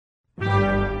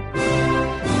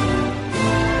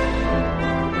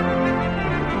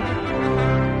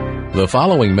The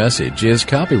following message is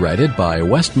copyrighted by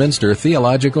Westminster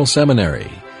Theological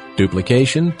Seminary.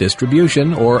 Duplication,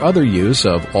 distribution, or other use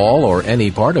of all or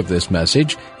any part of this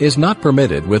message is not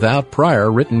permitted without prior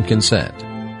written consent.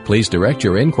 Please direct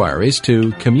your inquiries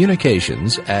to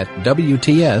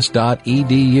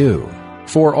communications@wts.edu.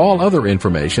 For all other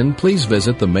information, please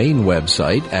visit the main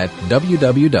website at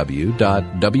www.wts.edu.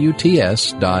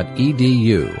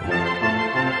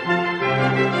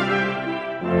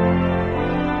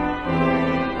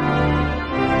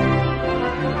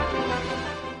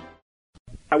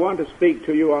 I want to speak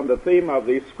to you on the theme of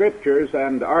the Scriptures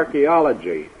and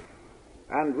archaeology.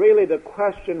 And really the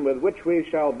question with which we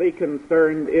shall be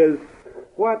concerned is,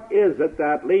 what is it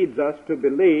that leads us to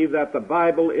believe that the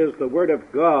Bible is the Word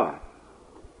of God?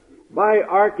 By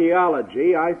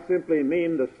archaeology, I simply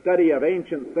mean the study of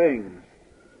ancient things,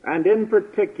 and in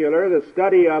particular the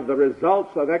study of the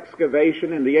results of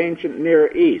excavation in the ancient Near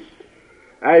East.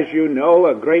 As you know,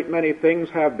 a great many things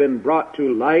have been brought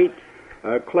to light.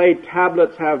 Clay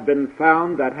tablets have been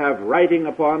found that have writing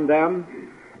upon them,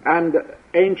 and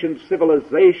ancient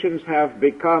civilizations have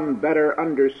become better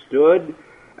understood,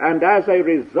 and as a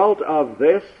result of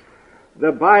this,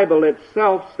 the Bible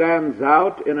itself stands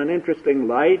out in an interesting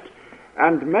light,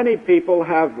 and many people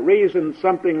have reasoned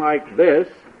something like this: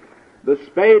 the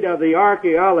spade of the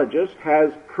archaeologist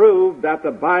has proved that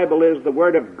the Bible is the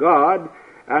Word of God,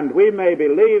 and we may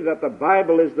believe that the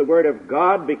Bible is the Word of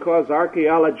God because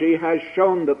archaeology has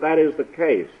shown that that is the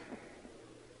case.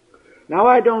 Now,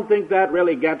 I don't think that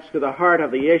really gets to the heart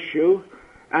of the issue,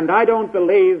 and I don't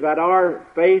believe that our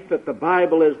faith that the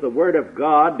Bible is the Word of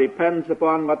God depends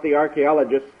upon what the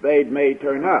archaeologist spade may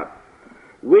turn up.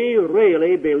 We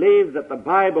really believe that the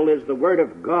Bible is the Word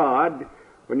of God,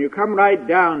 when you come right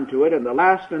down to it in the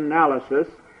last analysis,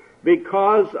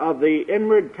 because of the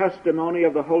inward testimony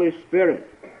of the Holy Spirit.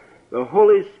 The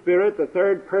Holy Spirit, the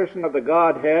third person of the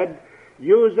Godhead,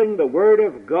 using the Word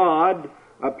of God,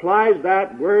 applies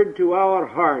that Word to our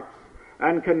hearts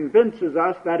and convinces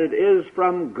us that it is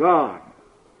from God.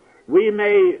 We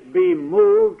may be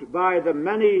moved by the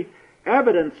many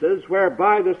evidences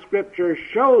whereby the Scripture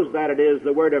shows that it is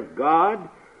the Word of God.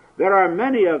 There are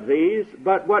many of these,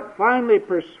 but what finally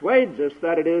persuades us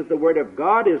that it is the Word of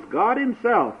God is God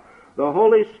Himself, the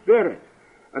Holy Spirit.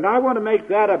 And I want to make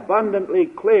that abundantly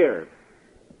clear.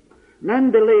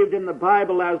 Men believed in the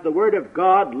Bible as the Word of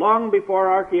God long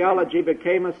before archaeology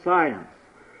became a science.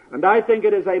 And I think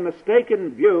it is a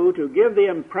mistaken view to give the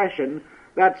impression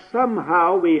that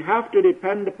somehow we have to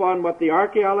depend upon what the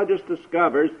archaeologist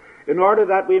discovers in order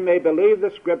that we may believe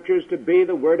the Scriptures to be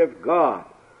the Word of God.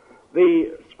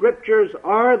 The Scriptures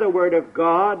are the Word of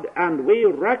God, and we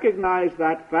recognize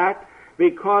that fact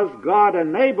because God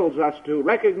enables us to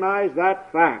recognize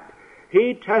that fact.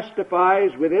 He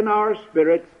testifies within our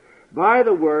spirits by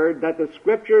the Word that the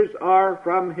Scriptures are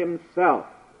from Himself.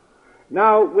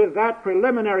 Now, with that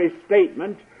preliminary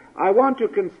statement, I want to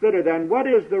consider then what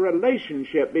is the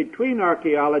relationship between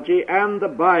archaeology and the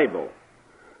Bible.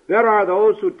 There are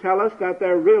those who tell us that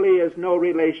there really is no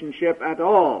relationship at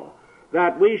all,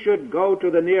 that we should go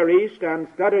to the Near East and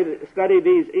study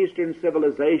these Eastern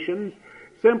civilizations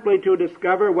simply to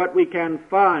discover what we can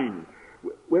find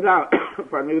without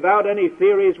any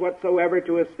theories whatsoever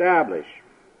to establish.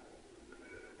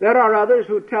 There are others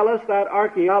who tell us that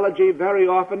archaeology very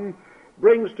often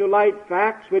brings to light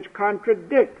facts which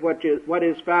contradict what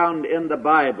is found in the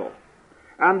Bible.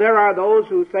 And there are those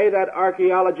who say that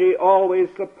archaeology always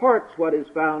supports what is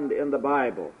found in the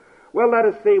Bible. Well, let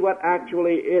us see what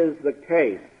actually is the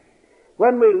case.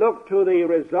 When we look to the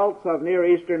results of Near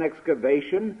Eastern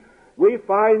excavation, we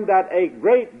find that a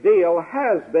great deal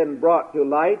has been brought to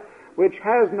light which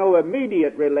has no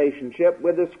immediate relationship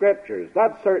with the Scriptures.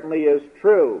 That certainly is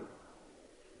true.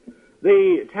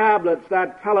 The tablets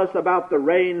that tell us about the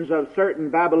reigns of certain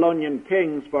Babylonian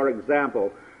kings, for example,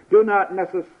 do not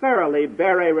necessarily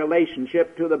bear a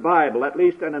relationship to the Bible, at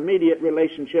least an immediate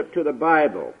relationship to the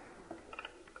Bible.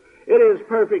 It is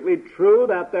perfectly true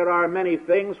that there are many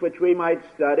things which we might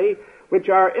study which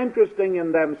are interesting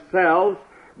in themselves,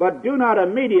 but do not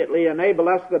immediately enable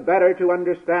us the better to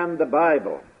understand the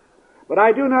Bible. But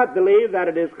I do not believe that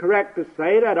it is correct to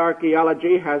say that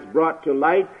archaeology has brought to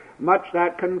light much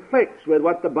that conflicts with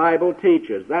what the Bible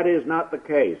teaches. That is not the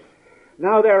case.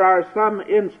 Now, there are some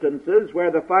instances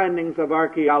where the findings of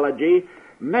archaeology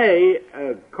may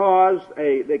cause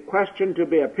the question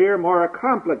to appear more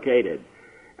complicated.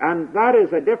 And that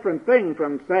is a different thing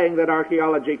from saying that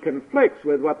archaeology conflicts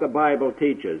with what the Bible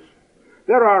teaches.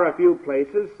 There are a few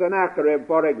places, Sennacherib,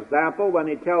 for example, when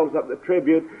he tells of the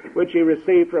tribute which he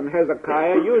received from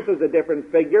Hezekiah, uses a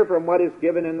different figure from what is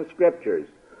given in the Scriptures.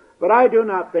 But I do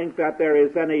not think that there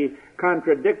is any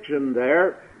contradiction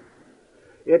there.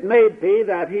 It may be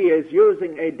that he is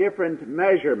using a different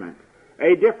measurement,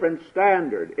 a different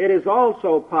standard. It is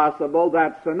also possible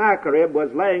that Sennacherib was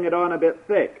laying it on a bit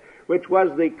thick, which was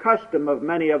the custom of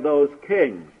many of those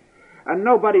kings. And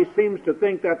nobody seems to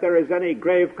think that there is any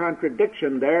grave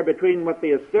contradiction there between what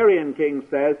the Assyrian king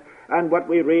says and what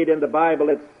we read in the Bible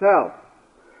itself.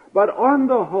 But on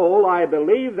the whole, I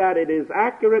believe that it is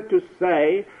accurate to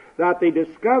say that the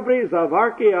discoveries of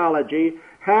archaeology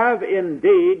have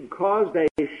indeed caused a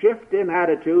shift in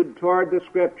attitude toward the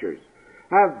Scriptures,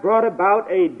 have brought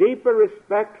about a deeper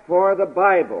respect for the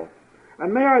Bible.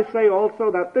 And may I say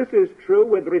also that this is true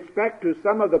with respect to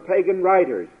some of the pagan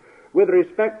writers. With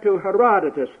respect to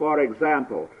Herodotus, for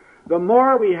example, the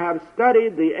more we have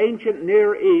studied the ancient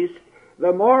Near East,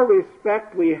 the more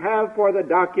respect we have for the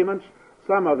documents,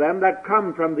 some of them, that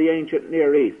come from the ancient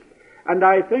Near East. And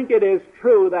I think it is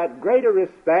true that greater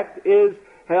respect is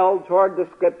held toward the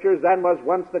Scriptures than was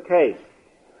once the case.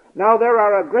 Now, there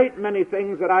are a great many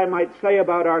things that I might say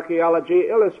about archaeology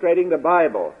illustrating the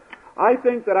Bible. I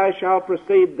think that I shall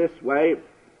proceed this way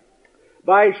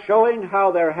by showing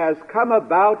how there has come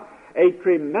about a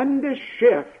tremendous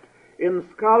shift in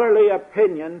scholarly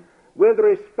opinion with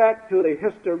respect to the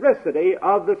historicity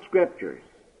of the Scriptures.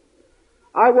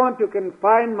 I want to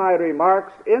confine my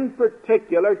remarks in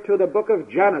particular to the book of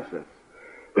Genesis.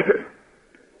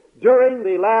 During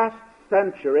the last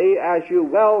century, as you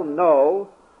well know,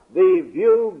 the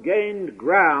view gained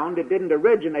ground. It didn't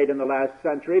originate in the last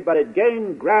century, but it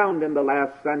gained ground in the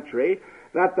last century,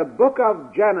 that the book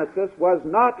of Genesis was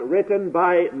not written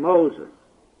by Moses.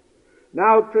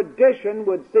 Now, tradition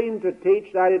would seem to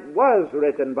teach that it was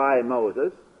written by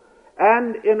Moses,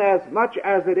 and inasmuch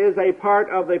as it is a part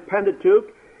of the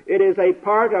Pentateuch, it is a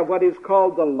part of what is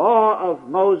called the law of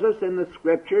Moses in the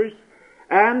Scriptures,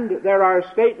 and there are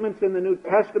statements in the New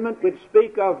Testament which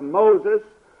speak of Moses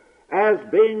as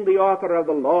being the author of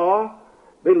the law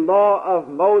of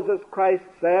Moses, Christ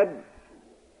said,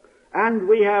 and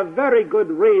we have very good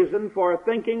reason for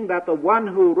thinking that the one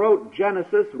who wrote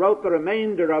Genesis wrote the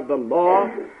remainder of the law,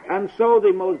 and so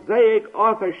the Mosaic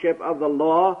authorship of the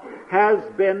law has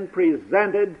been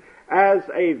presented as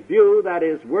a view that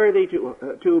is worthy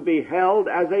to be held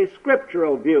as a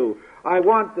scriptural view. I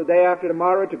want the day after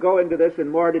tomorrow to go into this in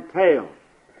more detail.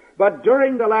 But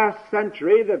during the last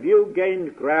century, the view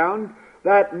gained ground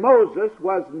that Moses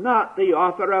was not the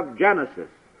author of Genesis.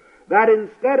 That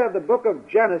instead of the book of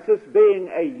Genesis being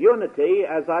a unity,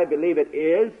 as I believe it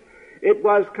is, it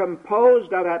was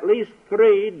composed of at least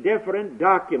 3 different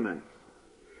documents.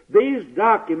 These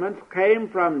documents came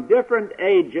from different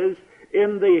ages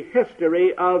in the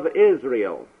history of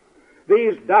Israel.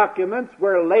 These documents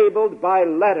were labeled by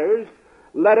letters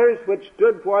which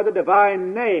stood for the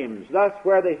divine names. Thus,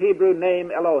 where the Hebrew name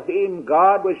Elohim,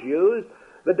 God, was used,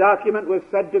 the document was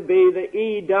said to be the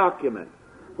E document.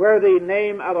 Where the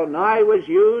name Adonai was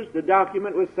used, the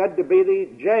document was said to be the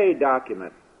J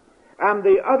document. And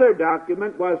the other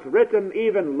document was written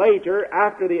even later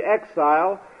after the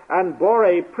exile and bore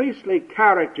a priestly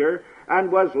character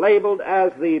and was labeled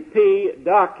as the P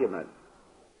document.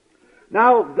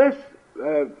 Now, this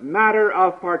matter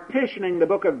of partitioning the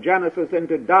book of Genesis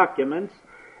into documents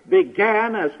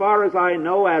began, as far as I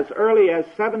know, as early as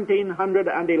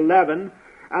 1711,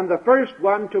 and the first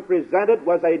one to present it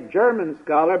was a German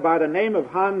scholar by the name of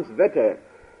Hans Witte.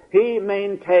 He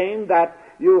maintained that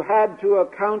you had 2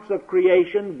 accounts of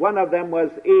creation. One of them was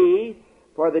E,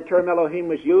 for the term Elohim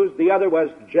was used. The other was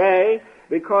J,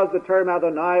 because the term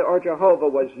Adonai or Jehovah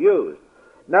was used.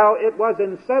 Now, it was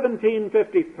in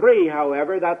 1753,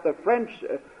 however, that the French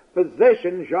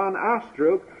physician Jean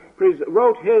Astruc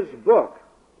wrote his book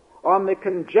on the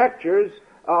conjectures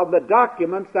of the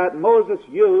documents that Moses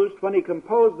used when he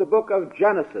composed the book of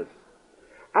Genesis.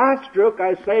 Astruc,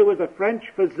 I say, was a French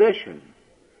physician,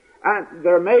 and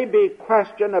there may be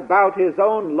question about his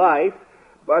own life,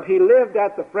 but he lived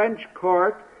at the French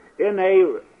court in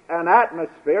an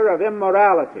atmosphere of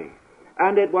immorality,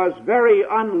 and it was very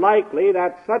unlikely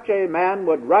that such a man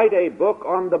would write a book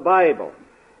on the Bible.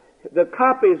 The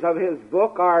copies of his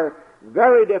book are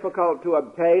very difficult to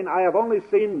obtain. I have only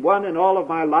seen one in all of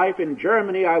my life. In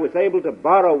Germany, I was able to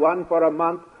borrow one for a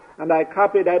month, and I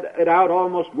copied it out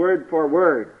almost word for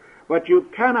word. But you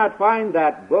cannot find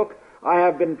that book. I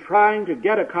have been trying to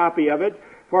get a copy of it,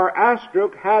 for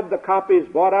Astruc had the copies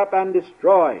bought up and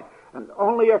destroyed, and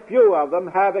only a few of them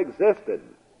have existed.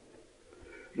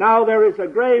 Now, there is a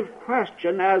grave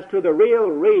question as to the real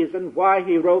reason why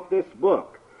he wrote this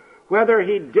book, whether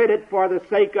he did it for the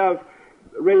sake of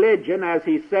religion, as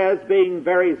he says, being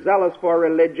very zealous for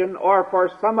religion, or for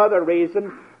some other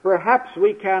reason, perhaps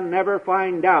we can never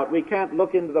find out. We can't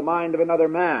look into the mind of another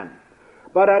man.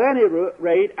 But at any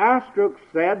rate, Astruc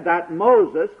said that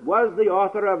Moses was the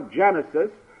author of Genesis,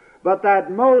 but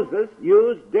that Moses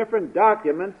used different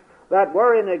documents that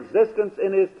were in existence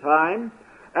in his time,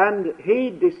 and he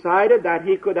decided that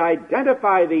he could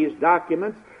identify these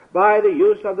documents by the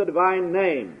use of the divine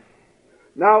name.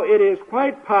 Now, it is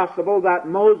quite possible that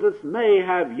Moses may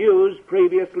have used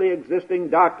previously existing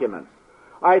documents.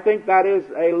 I think that is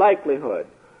a likelihood.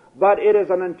 But it is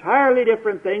an entirely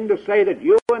different thing to say that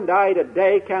you and I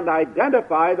today can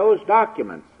identify those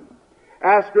documents.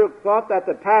 Astruc thought that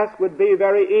the task would be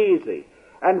very easy.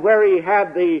 And where he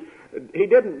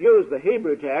didn't use the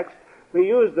Hebrew text, he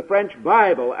used the French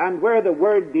Bible. And where the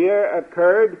word Dieu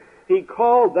occurred, he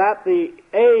called that the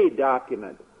A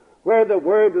document. Where the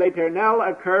word L'Eternel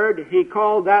occurred, he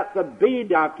called that the B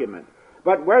document.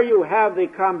 But where you have the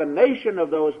combination of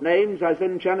those names, as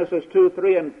in Genesis 2,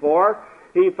 3, and 4,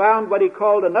 he found what he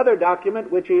called another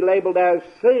document, which he labeled as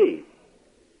C.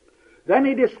 Then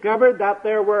he discovered that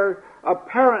there were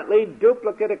apparently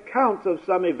duplicate accounts of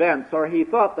some events, or he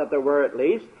thought that there were at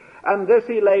least, and this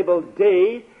he labeled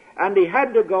D, and he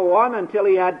had to go on until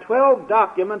he had 12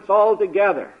 documents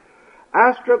altogether.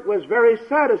 Astruc was very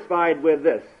satisfied with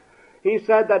this. He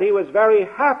said that he was very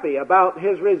happy about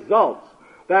his results,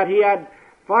 that he had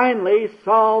finally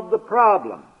solved the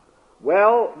problem.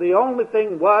 Well, the only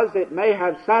thing was it may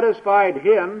have satisfied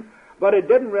him, but it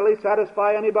didn't really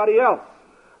satisfy anybody else.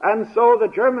 And so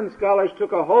the German scholars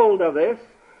took a hold of this,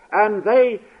 and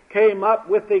they came up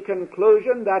with the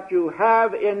conclusion that you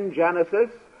have in Genesis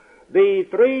the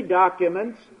three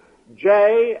documents,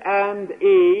 J and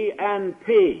E and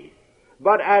P.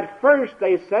 But at first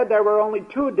they said there were only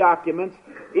two documents,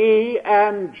 E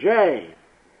and J.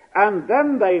 And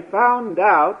then they found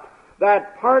out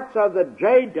that parts of the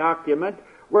J document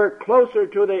were closer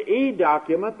to the E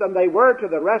document than they were to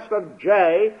the rest of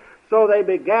J, so they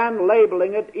began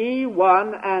labeling it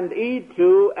E1 and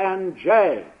E2 and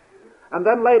J. And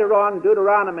then later on,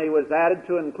 Deuteronomy was added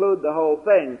to include the whole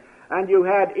thing, and you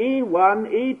had E1,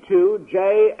 E2,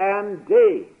 J, and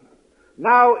D.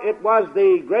 Now, it was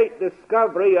the great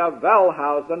discovery of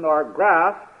Wellhausen, or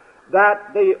Graf,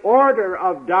 that the order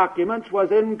of documents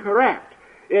was incorrect.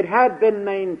 It had been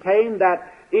maintained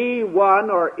that E1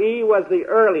 or E was the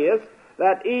earliest,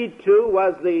 that E2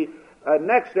 was the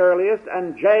next earliest,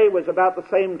 and J was about the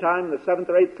same time, the 7th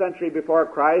or 8th century before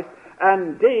Christ,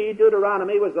 and D,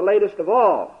 Deuteronomy, was the latest of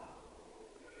all.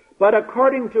 But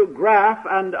according to Graf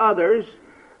and others,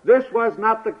 this was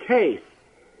not the case.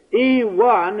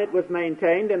 E1, it was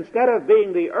maintained, instead of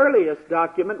being the earliest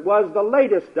document, was the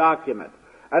latest document.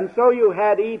 And so you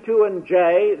had E2 and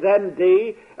J, then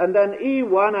D, and then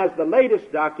E1 as the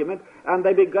latest document, and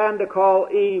they began to call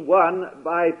E1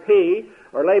 by P,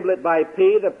 or label it by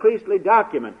P, the priestly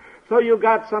document. So you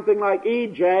got something like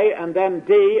EJ, and then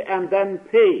D, and then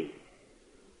P.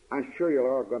 I'm sure you're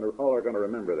all are going to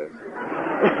remember this.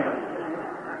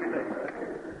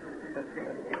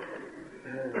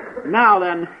 Now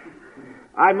then,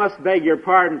 I must beg your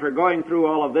pardon for going through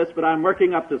all of this, but I'm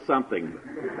working up to something.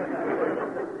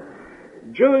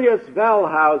 Julius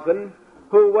Wellhausen,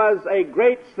 who was a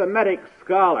great Semitic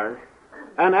scholar,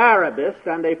 an Arabist,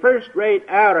 and a first-rate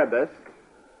Arabist,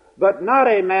 but not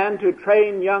a man to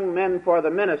train young men for the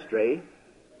ministry,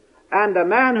 and a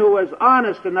man who was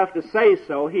honest enough to say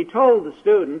so, he told the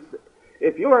students,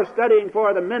 if you are studying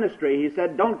for the ministry, he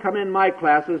said, don't come in my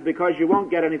classes because you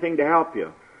won't get anything to help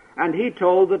you. And he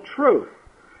told the truth.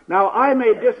 Now, I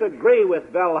may disagree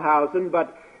with Wellhausen,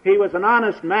 but he was an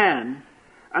honest man,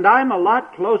 and I'm a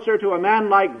lot closer to a man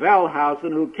like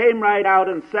Wellhausen, who came right out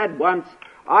and said once,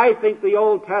 I think the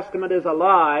Old Testament is a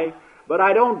lie, but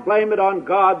I don't blame it on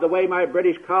God the way my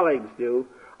British colleagues do.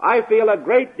 I feel a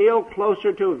great deal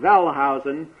closer to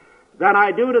Wellhausen than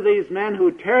I do to these men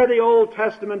who tear the Old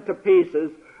Testament to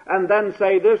pieces and then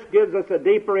say this gives us a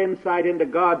deeper insight into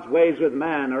God's ways with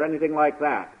man or anything like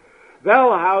that.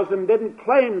 Wellhausen didn't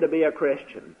claim to be a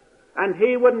Christian, and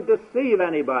he wouldn't deceive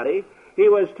anybody. He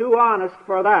was too honest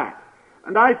for that.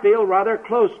 And I feel rather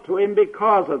close to him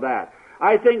because of that.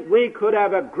 I think we could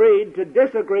have agreed to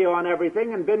disagree on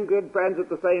everything and been good friends at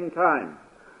the same time.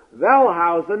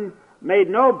 Wellhausen made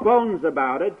no bones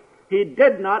about it. He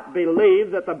did not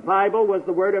believe that the Bible was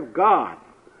the Word of God.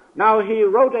 Now, he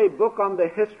wrote a book on the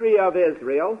history of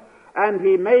Israel, and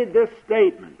he made this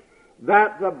statement,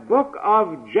 that the book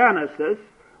of Genesis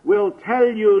will tell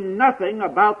you nothing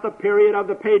about the period of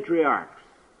the patriarchs,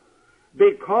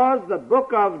 because the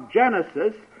book of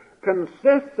Genesis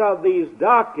consists of these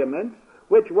documents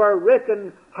which were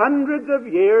written hundreds of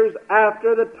years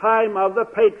after the time of the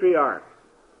patriarchs.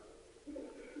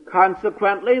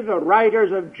 Consequently, the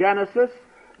writers of Genesis,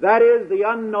 that is, the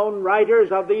unknown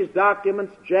writers of these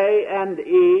documents, J and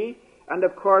E, and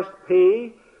of course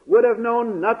P, would have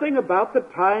known nothing about the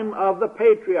time of the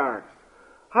patriarchs.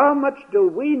 How much do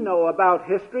we know about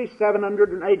history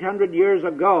 700 and 800 years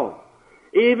ago?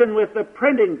 Even with the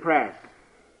printing press,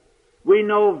 we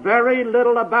know very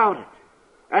little about it.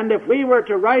 And if we were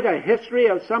to write a history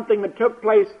of something that took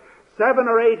place 700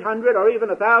 or 800 or even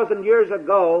 1,000 years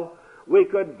ago, we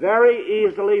could very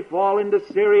easily fall into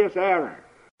serious error.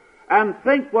 And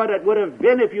think what it would have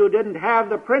been if you didn't have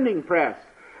the printing press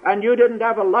and you didn't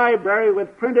have a library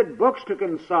with printed books to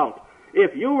consult.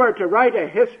 If you were to write a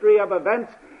history of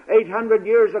events 800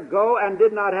 years ago and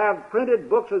did not have printed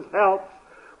books as helps,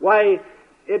 why,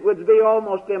 it would be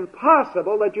almost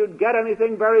impossible that you'd get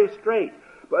anything very straight.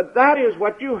 But that is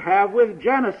what you have with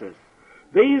Genesis.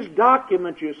 These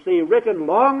documents, you see, written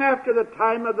long after the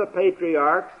time of the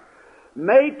patriarchs,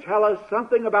 may tell us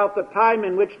something about the time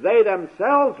in which they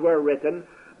themselves were written,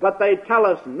 but they tell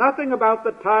us nothing about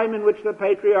the time in which the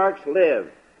patriarchs lived.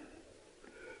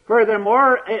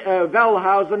 Furthermore,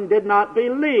 Wellhausen did not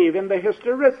believe in the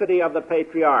historicity of the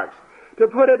patriarchs. To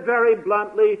put it very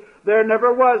bluntly, there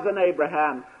never was an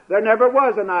Abraham, there never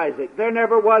was an Isaac, there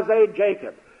never was a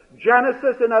Jacob.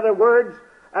 Genesis, in other words,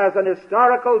 as an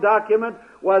historical document,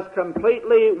 was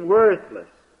completely worthless.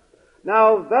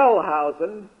 Now,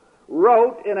 Wellhausen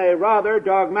wrote in a rather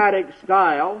dogmatic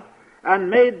style and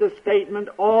made the statement,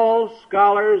 all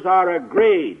scholars are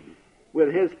agreed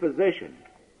with his position.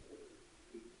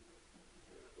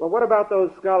 Well, what about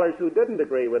those scholars who didn't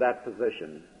agree with that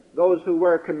position? Those who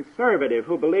were conservative,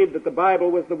 who believed that the Bible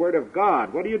was the Word of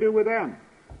God. What do you do with them?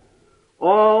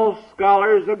 All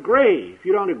scholars agree. If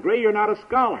you don't agree, you're not a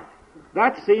scholar.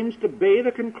 That seems to be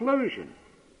the conclusion.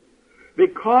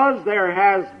 Because there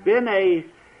has been a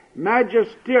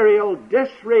magisterial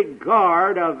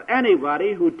disregard of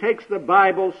anybody who takes the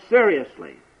Bible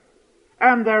seriously.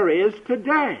 And there is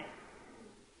today.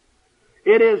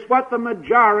 It is what the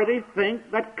majority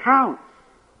think that counts.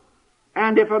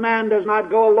 And if a man does not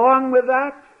go along with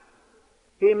that,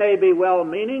 he may be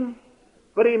well-meaning,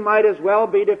 but he might as well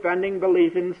be defending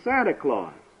belief in Santa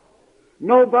Claus.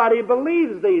 Nobody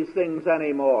believes these things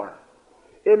anymore.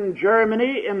 In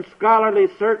Germany, in scholarly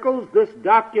circles, this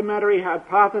documentary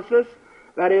hypothesis,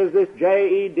 that is, this J,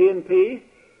 E, D, and P,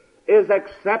 is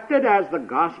accepted as the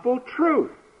gospel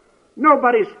truth.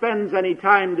 Nobody spends any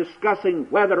time discussing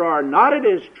whether or not it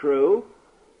is true.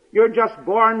 You're just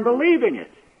born believing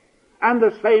it. And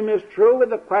the same is true with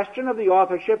the question of the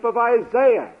authorship of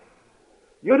Isaiah.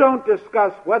 You don't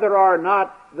discuss whether or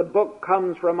not the book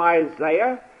comes from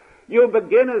Isaiah. You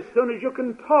begin as soon as you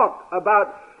can talk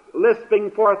about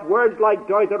lisping forth words like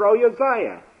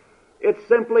Deutero-Isaiah. It's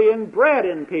simply inbred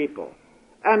in people.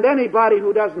 And anybody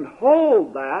who doesn't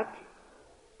hold that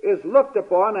is looked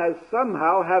upon as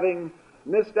somehow having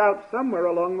missed out somewhere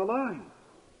along the line.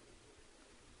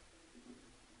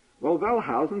 Well,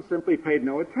 Wellhausen simply paid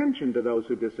no attention to those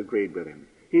who disagreed with him.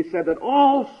 He said that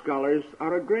all scholars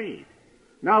are agreed.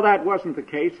 Now, that wasn't the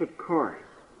case, of course.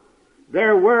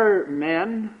 There were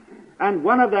men, and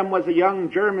one of them was a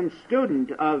young German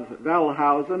student of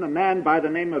Wellhausen, a man by the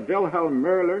name of Wilhelm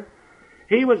Möller.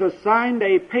 He was assigned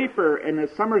a paper in the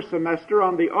summer semester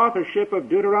on the authorship of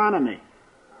Deuteronomy.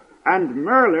 And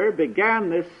Möller began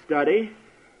this study,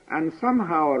 and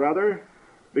somehow or other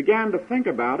began to think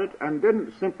about it and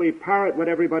didn't simply parrot what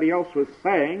everybody else was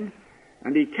saying,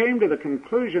 and he came to the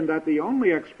conclusion that the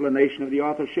only explanation of the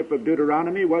authorship of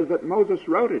Deuteronomy was that Moses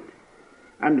wrote it.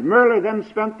 And Möller then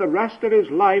spent the rest of his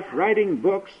life writing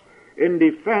books in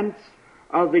defense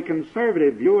of the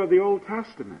conservative view of the Old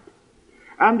Testament.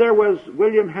 And there was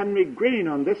William Henry Green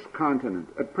on this continent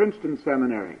at Princeton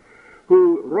Seminary,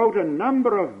 who wrote a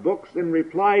number of books in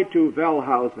reply to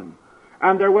Wellhausen.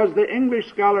 And there was the English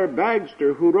scholar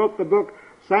Bagster, who wrote the book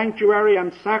Sanctuary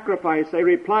and Sacrifice, a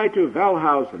reply to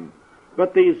Wellhausen.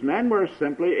 But these men were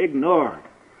simply ignored.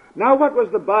 Now, what was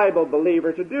the Bible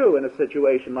believer to do in a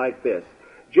situation like this?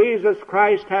 Jesus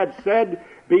Christ had said,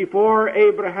 "Before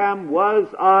Abraham was,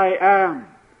 I am."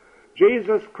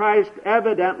 Jesus Christ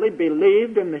evidently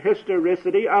believed in the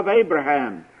historicity of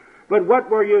Abraham. But what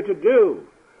were you to do?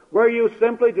 Were you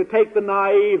simply to take the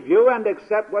naive view and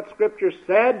accept what Scripture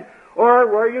said? Or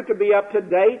were you to be up to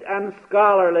date and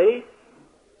scholarly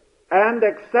and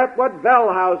accept what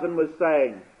Wellhausen was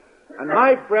saying? And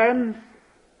my friends,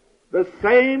 the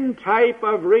same type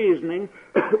of reasoning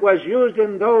was used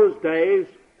in those days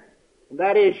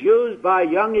that is used by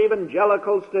young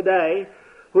evangelicals today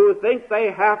who think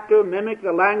they have to mimic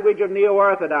the language of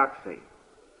neo-orthodoxy.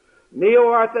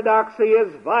 Neo-orthodoxy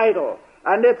is vital,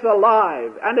 and it's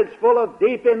alive, and it's full of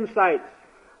deep insights.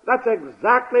 That's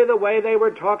exactly the way they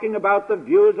were talking about the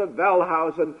views of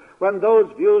Wellhausen when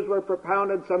those views were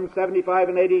propounded some 75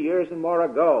 and 80 years and more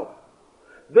ago.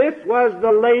 This was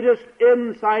the latest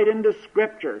insight into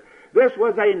Scripture. This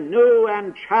was a new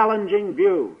and challenging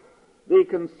view. The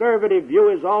conservative view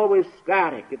is always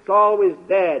static. It's always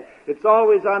dead. It's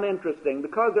always uninteresting,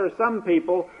 because there are some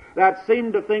people that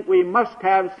seem to think we must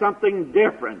have something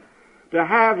different. To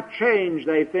have change,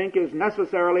 they think, is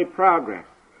necessarily progress.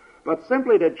 But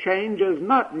simply to change is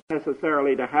not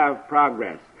necessarily to have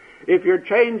progress. If your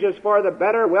change is for the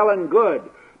better, well and good.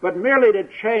 But merely to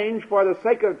change for the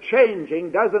sake of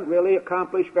changing doesn't really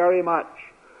accomplish very much.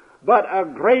 But a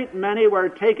great many were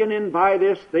taken in by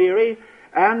this theory,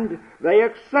 and they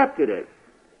accepted it.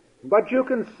 But you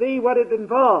can see what it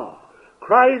involved.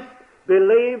 Christ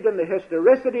believed in the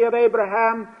historicity of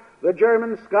Abraham. The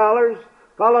German scholars,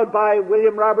 followed by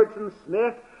William Robertson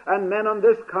Smith and men on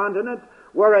this continent,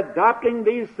 were adopting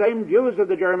these same views of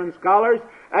the German scholars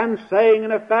and saying,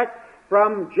 in effect,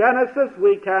 from Genesis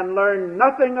we can learn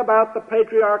nothing about the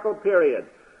patriarchal period.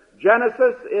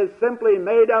 Genesis is simply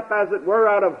made up, as it were,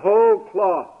 out of whole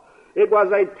cloth. It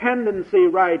was a tendency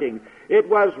writing. It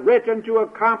was written to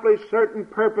accomplish certain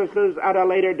purposes at a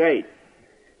later date.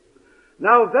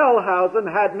 Now,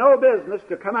 Wellhausen had no business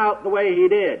to come out the way he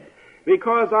did,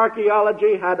 because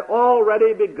archaeology had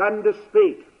already begun to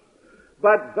speak.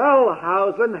 But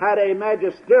Wellhausen had a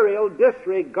magisterial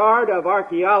disregard of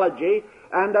archaeology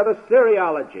and of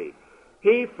Assyriology.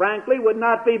 He, frankly, would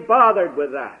not be bothered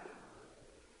with that.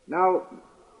 Now,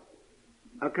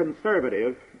 a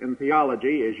conservative in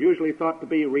theology is usually thought to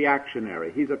be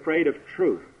reactionary. He's afraid of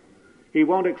truth. He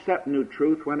won't accept new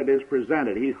truth when it is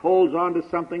presented. He holds on to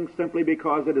something simply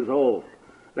because it is old.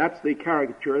 That's the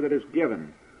caricature that is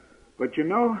given. But you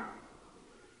know,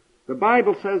 the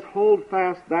Bible says, hold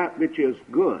fast that which is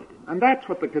good. And that's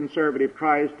what the conservative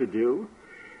tries to do.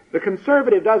 The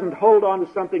conservative doesn't hold on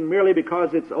to something merely because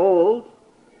it's old.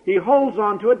 He holds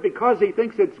on to it because he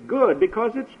thinks it's good,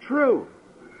 because it's true.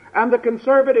 And the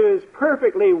conservative is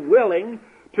perfectly willing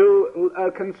to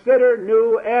consider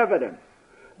new evidence.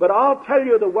 But I'll tell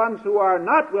you the ones who are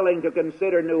not willing to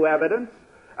consider new evidence,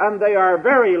 and they are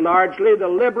very largely the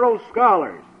liberal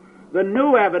scholars. The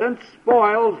new evidence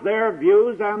spoils their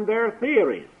views and their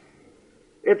theories.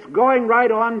 It's going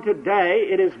right on today.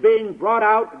 It is being brought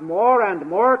out more and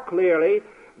more clearly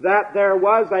that there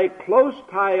was a close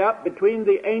tie-up between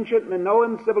the ancient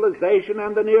Minoan civilization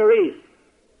and the Near East.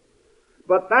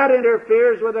 But that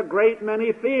interferes with a great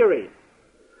many theories.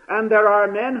 And there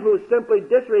are men who simply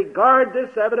disregard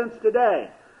this evidence today.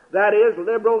 That is,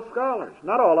 liberal scholars.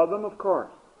 Not all of them, of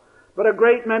course. But a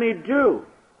great many do.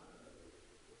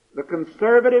 The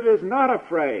conservative is not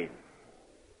afraid.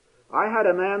 I had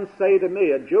a man say to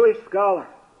me, a Jewish scholar,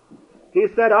 he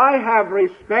said, I have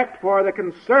respect for the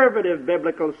conservative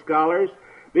biblical scholars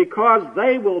because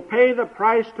they will pay the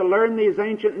price to learn these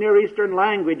ancient Near Eastern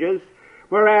languages,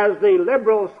 whereas the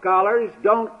liberal scholars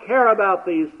don't care about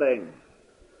these things.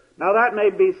 Now that may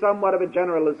be somewhat of a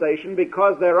generalization,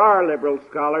 because there are liberal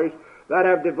scholars that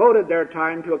have devoted their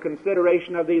time to a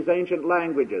consideration of these ancient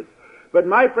languages. But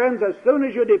my friends, as soon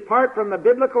as you depart from the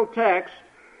biblical text,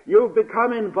 you've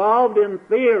become involved in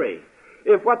theory.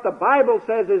 If what the Bible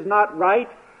says is not right,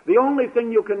 the only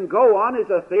thing you can go on is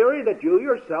a theory that you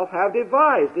yourself have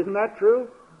devised. Isn't that true?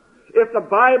 If the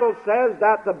Bible says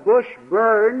that the bush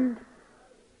burned,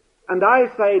 and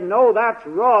I say, no, that's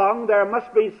wrong, there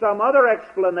must be some other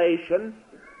explanation,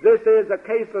 this is a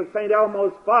case of St.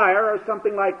 Elmo's fire or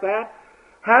something like that,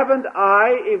 haven't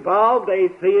I evolved a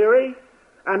theory?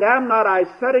 And am not I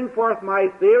setting forth my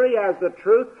theory as the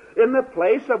truth in the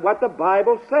place of what the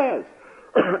Bible says?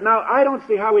 Now, I don't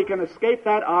see how we can escape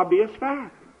that obvious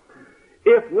fact.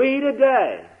 If we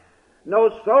today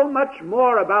know so much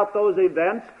more about those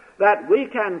events that we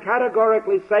can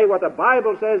categorically say what the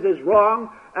Bible says is wrong,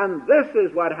 and this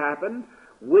is what happened,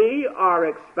 we are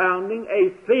expounding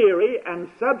a theory and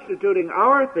substituting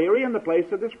our theory in the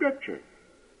place of the Scripture.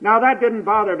 Now, that didn't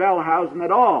bother Wellhausen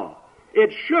at all.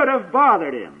 It should have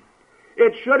bothered him.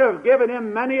 It should have given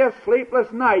him many a sleepless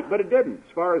night, but it didn't,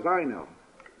 as far as I know.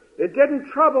 It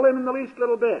didn't trouble him in the least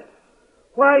little bit.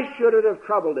 Why should it have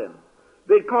troubled him?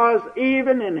 Because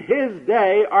even in his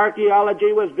day,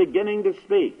 archaeology was beginning to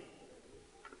speak.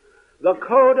 The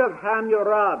Code of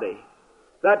Hammurabi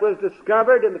that was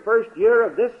discovered in the first year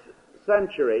of this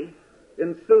century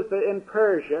in Susa in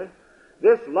Persia,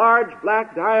 this large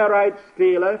black diorite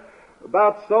stela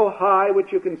about so high,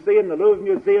 which you can see in the Louvre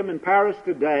Museum in Paris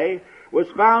today, was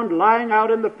found lying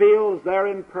out in the fields there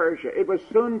in Persia. It was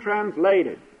soon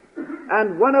translated.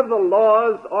 And one of the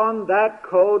laws on that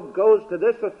code goes to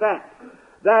this effect,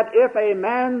 that if a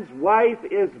man's wife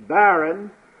is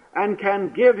barren and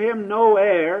can give him no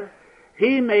heir,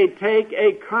 he may take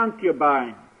a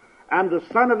concubine, and the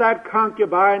son of that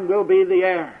concubine will be the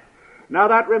heir. Now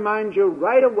that reminds you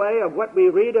right away of what we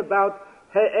read about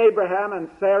Abraham and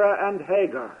Sarah and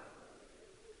Hagar.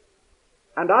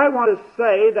 And I want to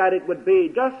say that it would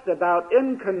be just about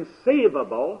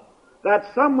inconceivable that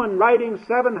someone writing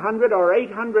 700 or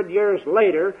 800 years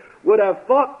later would have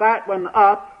thought that one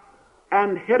up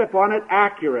and hit upon it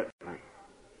accurately.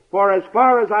 For as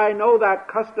far as I know, that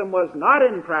custom was not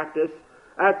in practice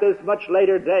at this much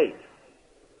later date.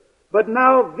 But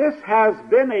now this has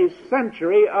been a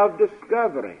century of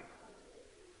discovery.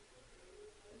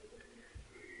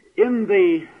 In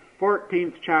the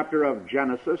 14th chapter of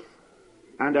Genesis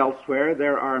and elsewhere,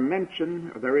 there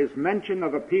is mention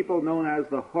of a people known as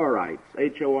the Horites,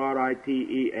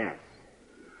 Horites.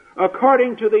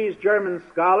 According to these German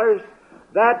scholars,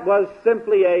 that was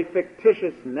simply a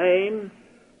fictitious name.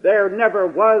 There never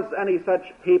was any such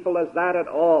people as that at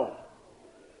all.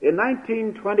 In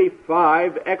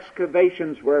 1925,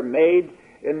 excavations were made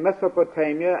in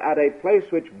Mesopotamia at a place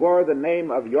which bore the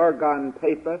name of Yorgan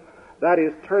Tepe. That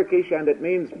is Turkish, and it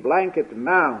means blanket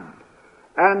mound.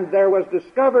 And there was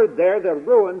discovered there the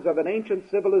ruins of an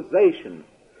ancient civilization.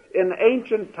 In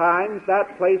ancient times,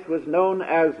 that place was known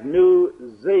as New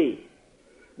Z.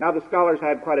 Now, the scholars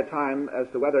had quite a time as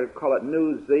to whether to call it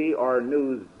New Z or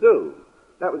New Zoo.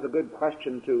 That was a good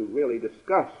question to really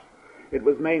discuss. It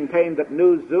was maintained that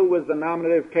New Zoo was the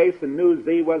nominative case and New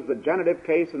Z was the genitive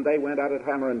case, and they went at it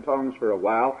hammer and tongs for a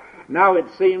while. Now it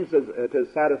seems, to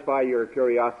satisfy your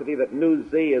curiosity, that New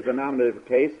Z is a nominative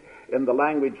case in the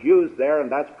language used there,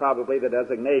 and that's probably the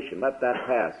designation. Let that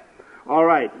pass. All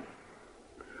right.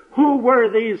 Who were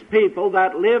these people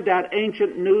that lived at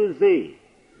ancient New Z?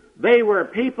 They were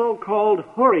people called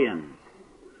Hurrians.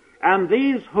 And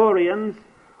these Hurrians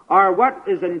are what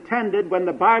is intended when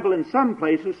the Bible in some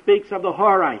places speaks of the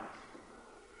Horites.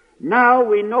 Now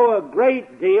we know a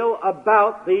great deal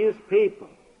about these people.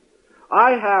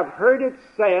 I have heard it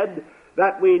said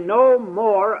that we know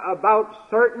more about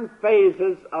certain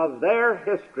phases of their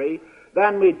history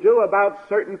than we do about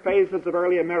certain phases of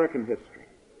early American history.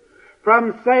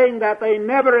 From saying that they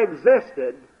never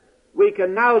existed, we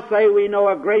can now say we know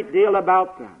a great deal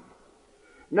about them.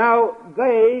 Now,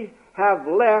 they have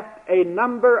left a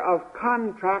number of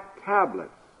contract tablets.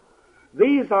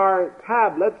 These are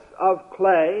tablets of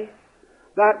clay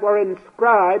that were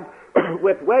inscribed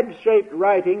with wedge-shaped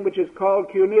writing, which is called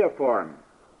cuneiform.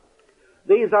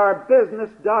 These are business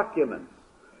documents.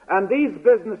 And these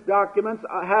business documents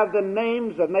have the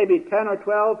names of maybe 10 or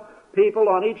 12 people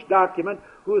on each document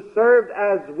who served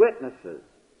as witnesses.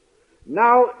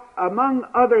 Now, among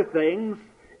other things,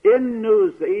 in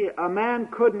New Z, a man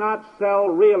could not sell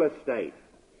real estate.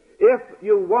 If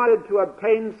you wanted to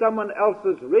obtain someone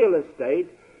else's real estate,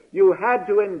 you had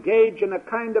to engage in a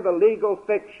kind of a legal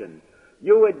fiction.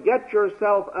 You would get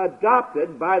yourself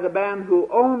adopted by the man who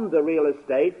owned the real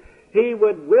estate. He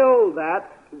would will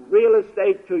that real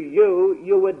estate to you.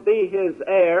 You would be his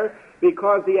heir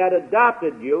because he had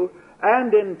adopted you,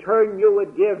 and in turn you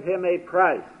would give him a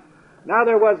price. Now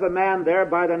there was a man there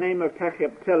by the name of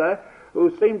Techiptila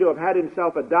who seemed to have had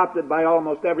himself adopted by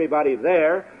almost everybody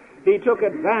there. He took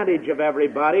advantage of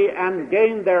everybody and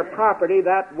gained their property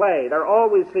that way. There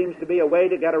always seems to be a way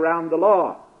to get around the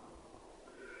law.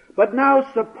 But now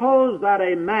suppose that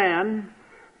a man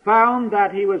found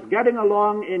that he was getting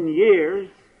along in years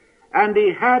and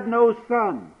he had no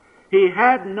son. He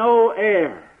had no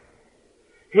heir.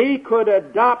 He could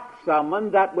adopt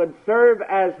someone that would serve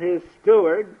as his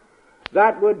steward,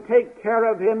 that would take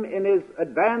care of him in his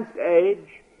advanced age,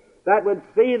 that would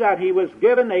see that he was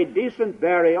given a decent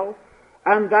burial,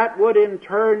 and that would in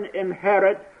turn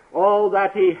inherit all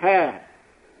that he had.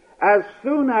 As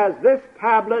soon as this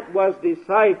tablet was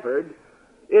deciphered,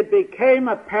 it became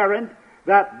apparent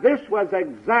that this was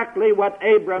exactly what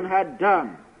Abram had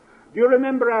done. Do you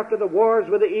remember after the wars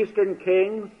with the Eastern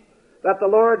kings that the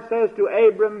Lord says to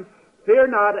Abram, "Fear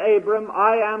not, Abram,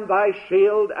 I am thy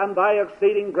shield and thy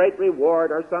exceeding great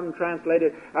reward," or some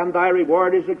translated, "and thy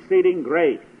reward is exceeding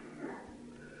great."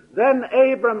 Then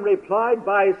Abram replied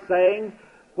by saying,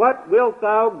 "What wilt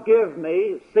thou give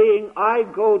me, seeing I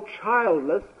go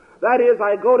childless?" That is,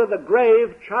 I go to the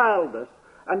grave childless.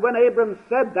 And when Abram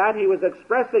said that, he was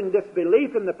expressing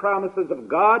disbelief in the promises of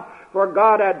God, for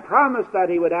God had promised that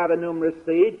he would have a numerous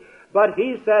seed. But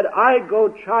he said, I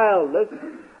go childless.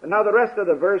 And now the rest of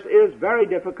the verse is very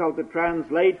difficult to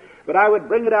translate, but I would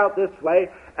bring it out this way.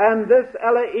 And this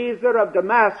Eliezer of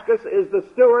Damascus is the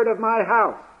steward of my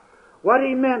house. What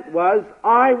he meant was,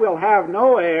 I will have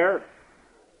no heir,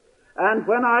 and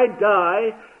when I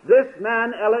die, this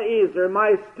man Eliezer,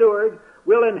 my steward,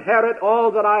 will inherit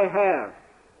all that I have.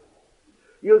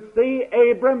 You see,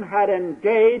 Abram had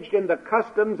engaged in the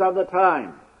customs of the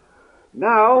time.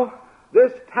 Now,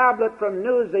 this tablet from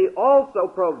Nuzi also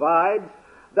provides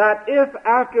that if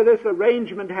after this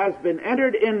arrangement has been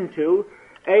entered into,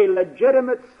 a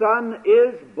legitimate son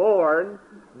is born,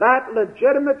 that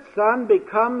legitimate son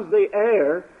becomes the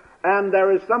heir, and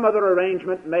there is some other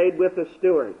arrangement made with the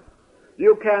steward.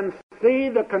 You can see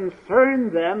the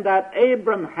concern then that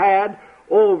Abram had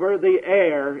over the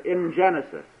heir in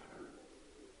Genesis.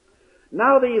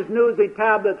 Now these Nuzi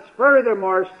tablets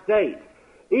furthermore state,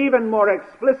 even more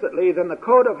explicitly than the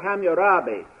Code of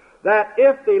Hammurabi, that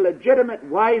if the legitimate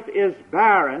wife is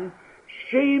barren,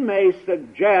 she may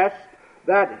suggest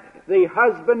that the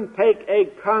husband take a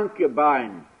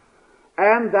concubine,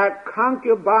 and that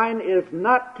concubine is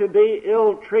not to be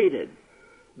ill-treated.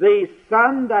 The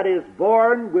son that is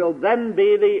born will then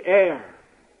be the heir.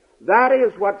 That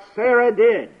is what Sarah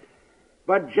did.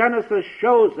 But Genesis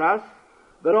shows us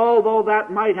that although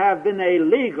that might have been a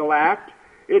legal act,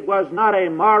 it was not a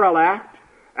moral act,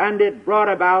 and it brought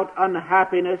about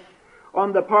unhappiness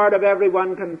on the part of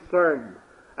everyone concerned.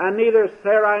 And neither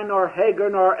Sarai nor Hagar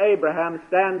nor Abraham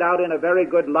stand out in a very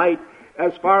good light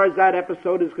as far as that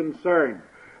episode is concerned.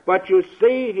 But you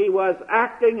see, he was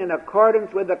acting in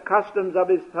accordance with the customs of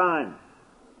his time.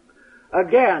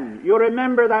 Again, you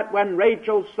remember that when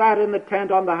Rachel sat in the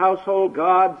tent on the household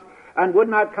gods and would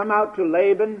not come out to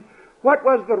Laban, what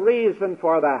was the reason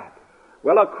for that?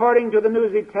 Well, according to the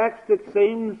Nuzi text, it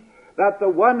seems that the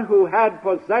one who had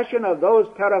possession of those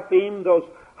teraphim, those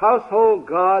household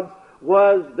gods,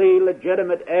 was the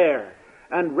legitimate heir.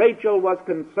 And Rachel was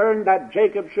concerned that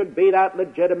Jacob should be that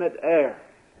legitimate heir.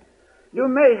 You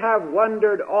may have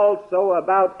wondered also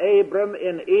about Abram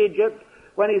in Egypt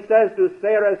when he says to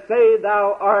Sarah, say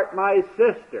thou art my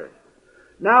sister.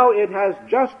 Now it has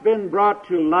just been brought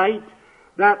to light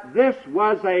that this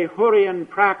was a Hurrian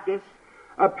practice,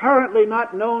 apparently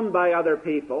not known by other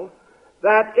people,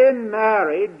 that in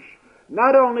marriage,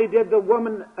 not only did the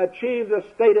woman achieve the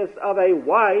status of a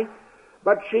wife,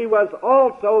 but she was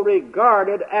also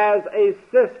regarded as a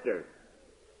sister.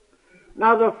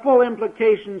 Now the full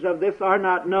implications of this are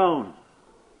not known.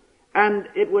 And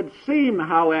it would seem,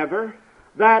 however,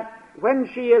 that when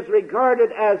she is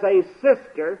regarded as a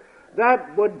sister,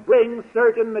 that would bring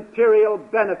certain material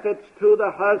benefits to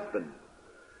the husband.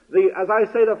 As I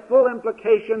say, the full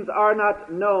implications are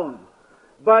not known.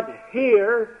 But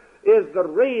here is the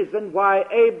reason why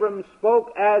Abram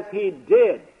spoke as he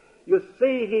did. You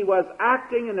see, he was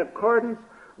acting in accordance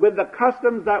with the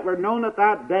customs that were known at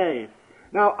that day.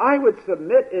 Now, I would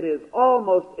submit it is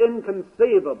almost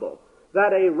inconceivable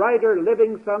that a writer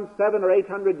living some 700 or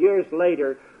 800 years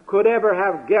later could ever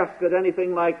have guessed at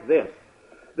anything like this.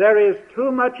 There is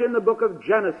too much in the book of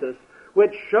Genesis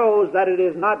which shows that it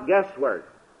is not guesswork.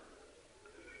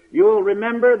 You will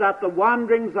remember that the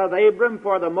wanderings of Abram,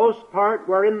 for the most part,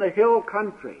 were in the hill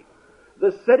country.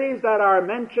 The cities that are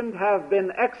mentioned have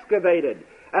been excavated,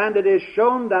 and it is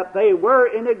shown that they were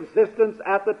in existence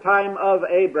at the time of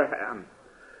Abraham.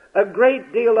 A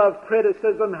great deal of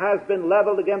criticism has been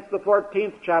leveled against the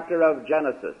 14th chapter of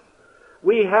Genesis.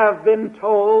 We have been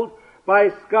told by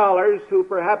scholars who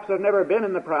perhaps have never been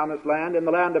in the Promised Land, in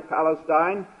the land of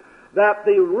Palestine, that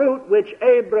the route which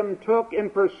Abram took in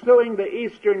pursuing the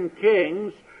eastern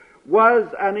kings was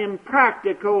an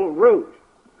impractical route.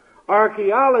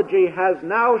 Archaeology has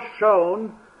now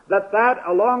shown that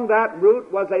along that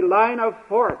route was a line of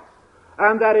forts,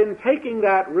 and that in taking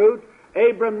that route,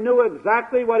 Abram knew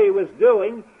exactly what he was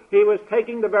doing. He was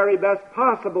taking the very best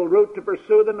possible route to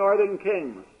pursue the northern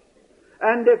kings.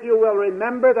 And if you will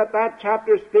remember that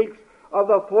chapter speaks of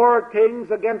the 4 kings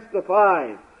against the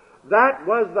 5, that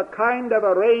was the kind of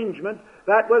arrangement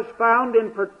that was found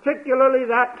in particularly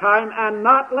that time and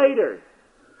not later.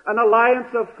 An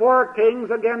alliance of 4 kings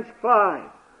against 5.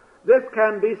 This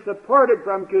can be supported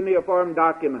from cuneiform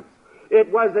documents. It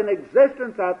was in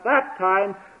existence at that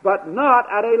time, but not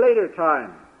at a later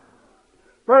time.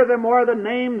 Furthermore, the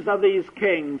names of these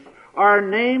kings are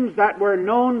names that were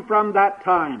known from that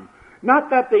time. Not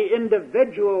that the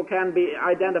individual can be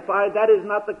identified, that is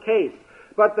not the case.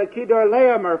 But the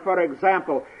Kedorlaomer, for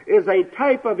example, is a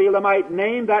type of Elamite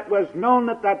name that was known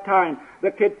at that time.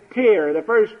 The Ketir, the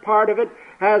first part of it,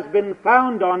 has been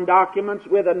found on documents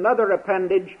with another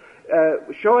appendage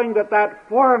showing that that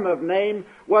form of name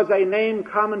was a name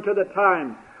common to the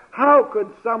time. How could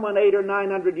someone 800 or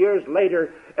 900 years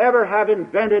later ever have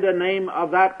invented a name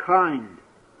of that kind?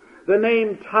 The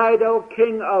name Tidal,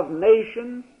 King of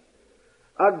Nations,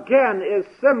 again is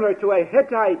similar to a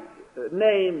Hittite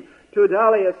name,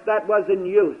 Tudalius, that was in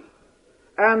use.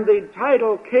 And the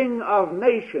title King of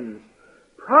Nations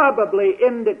probably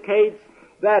indicates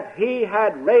that he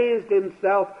had raised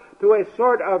himself to a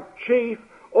sort of chief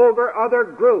over other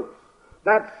groups.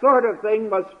 That sort of thing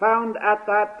was found at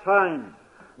that time.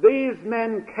 These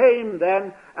men came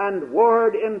then and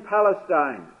warred in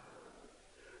Palestine.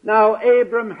 Now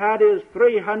Abram had his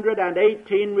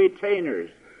 318 retainers.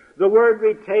 The word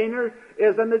retainer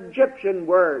is an Egyptian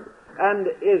word and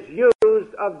is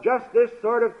used of just this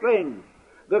sort of thing.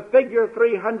 The figure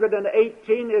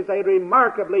 318 is a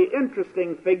remarkably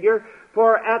interesting figure,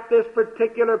 for at this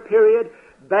particular period,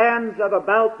 bands of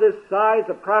about this size,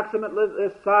 approximately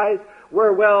this size,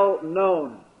 were well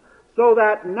known. So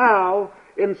that now,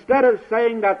 instead of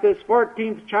saying that this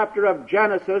 14th chapter of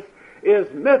Genesis is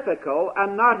mythical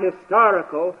and not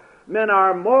historical, men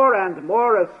are more and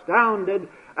more astounded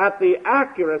at the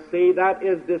accuracy that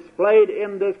is displayed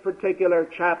in this particular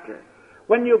chapter.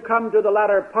 When you come to the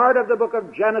latter part of the book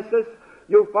of Genesis,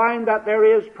 you find that there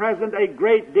is present a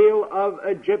great deal of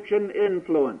Egyptian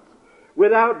influence.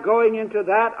 Without going into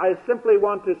that, I simply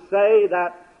want to say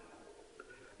that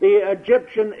the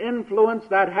Egyptian influence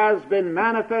that has been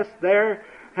manifest there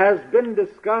has been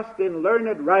discussed in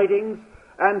learned writings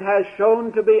and has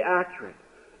shown to be accurate.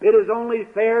 It is only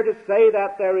fair to say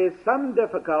that there is some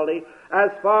difficulty as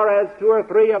far as 2 or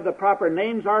 3 of the proper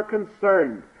names are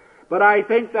concerned. But I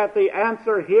think that the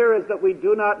answer here is that we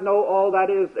do not know all that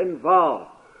is involved.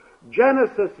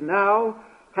 Genesis now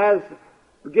has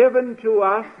given to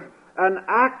us an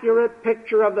accurate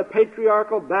picture of the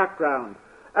patriarchal background,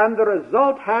 and the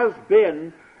result has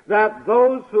been that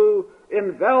those who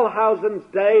in Wellhausen's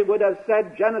day would have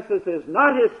said Genesis is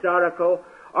not historical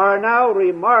are now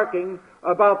remarking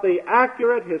about the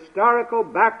accurate historical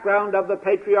background of the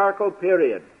patriarchal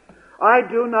period. I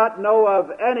do not know of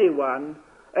anyone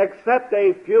except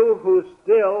a few who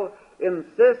still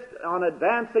insist on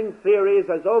advancing theories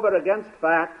as over against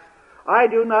facts. I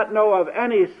do not know of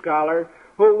any scholar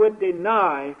who would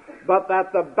deny but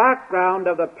that the background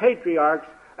of the patriarchs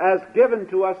as given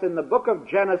to us in the book of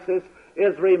Genesis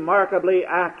is remarkably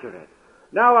accurate.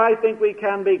 Now I think we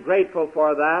can be grateful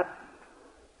for that.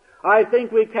 I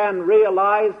think we can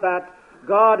realize that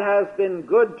God has been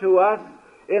good to us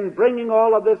in bringing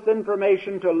all of this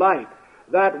information to light,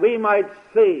 that we might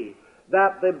see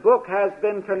that the book has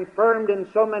been confirmed in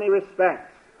so many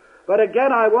respects. But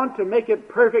again, I want to make it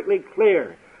perfectly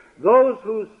clear. Those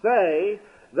who say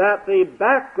that the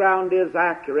background is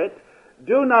accurate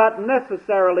do not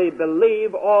necessarily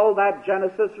believe all that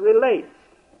Genesis relates.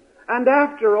 And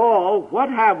after all, what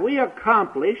have we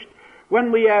accomplished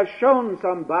when we have shown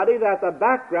somebody that the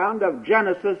background of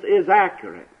Genesis is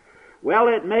accurate? Well,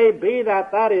 it may be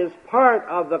that that is part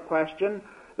of the question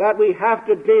that we have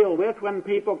to deal with when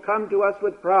people come to us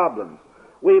with problems.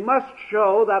 We must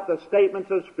show that the statements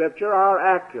of Scripture are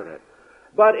accurate.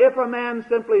 But if a man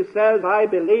simply says, I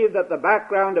believe that the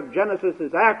background of Genesis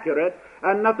is accurate,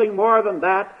 and nothing more than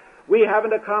that, we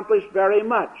haven't accomplished very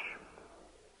much.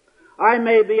 I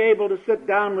may be able to sit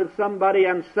down with somebody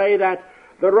and say that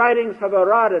the writings of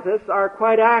Herodotus are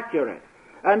quite accurate,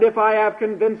 and if I have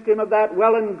convinced him of that,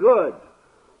 well and good.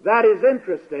 That is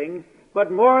interesting,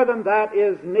 but more than that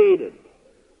is needed.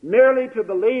 Merely to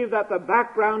believe that the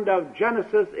background of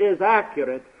Genesis is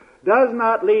accurate does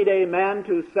not lead a man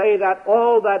to say that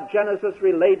all that Genesis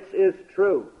relates is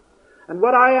true. And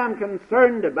what I am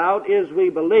concerned about is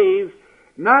we believe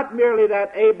not merely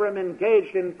that Abram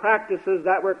engaged in practices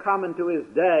that were common to his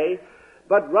day,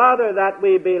 but rather that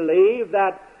we believe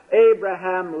that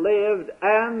Abraham lived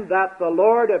and that the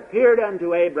Lord appeared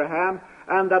unto Abraham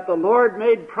and that the Lord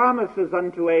made promises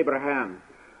unto Abraham.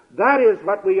 That is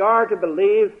what we are to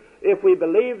believe if we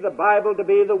believe the Bible to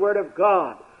be the Word of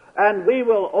God. And we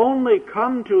will only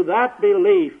come to that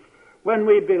belief when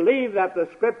we believe that the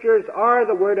Scriptures are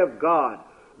the Word of God.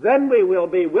 Then we will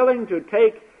be willing to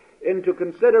take into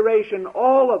consideration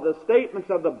all of the statements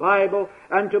of the Bible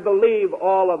and to believe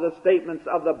all of the statements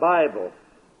of the Bible.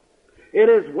 It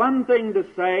is one thing to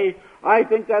say, I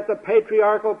think that the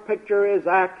patriarchal picture is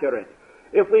accurate.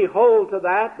 If we hold to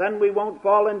that, then we won't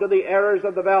fall into the errors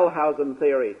of the Wellhausen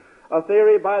theory, a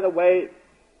theory, by the way,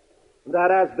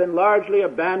 that has been largely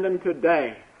abandoned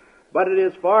today. But it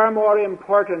is far more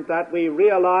important that we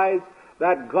realize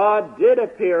that God did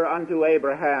appear unto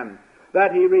Abraham,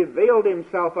 that he revealed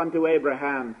himself unto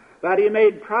Abraham, that he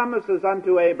made promises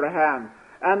unto Abraham,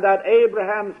 and that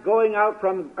Abraham's going out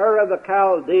from Ur of the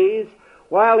Chaldees,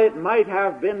 while it might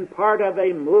have been part of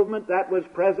a movement that was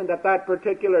present at that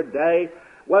particular day,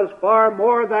 was far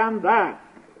more than that.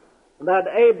 That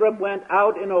Abram went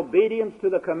out in obedience to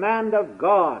the command of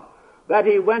God, that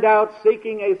he went out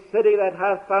seeking a city that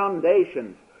hath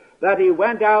foundations, that he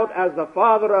went out as the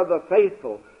father of the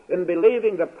faithful in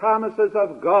believing the promises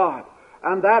of God,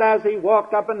 and that as he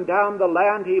walked up and down the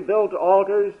land he built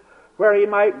altars where he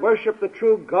might worship the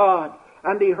true God,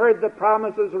 and he heard the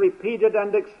promises repeated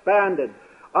and expanded.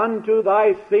 Unto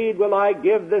thy seed will I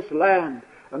give this land,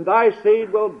 and thy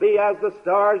seed will be as the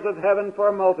stars of heaven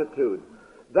for multitude.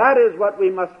 That is what we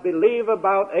must believe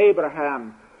about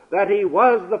Abraham, that he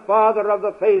was the father of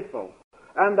the faithful,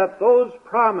 and that those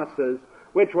promises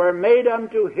which were made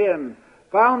unto him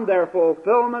found their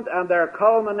fulfillment and their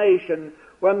culmination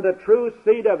when the true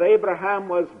seed of Abraham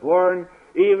was born,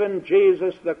 even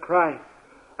Jesus the Christ,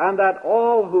 and that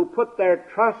all who put their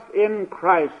trust in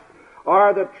Christ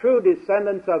are the true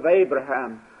descendants of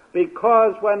Abraham,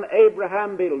 because when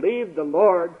Abraham believed the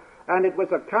Lord, and it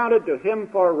was accounted to him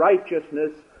for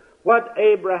righteousness, what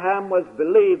Abraham was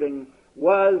believing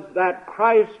was that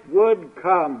Christ would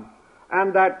come,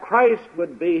 and that Christ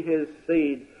would be his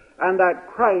seed, and that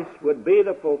Christ would be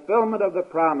the fulfillment of the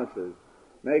promises.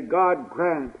 May God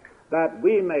grant that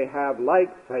we may have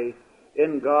like faith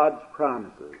in God's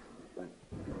promises.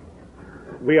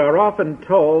 We are often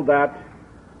told that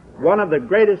one of the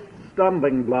greatest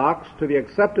stumbling blocks to the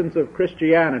acceptance of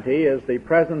Christianity is the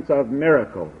presence of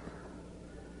miracles.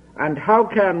 And how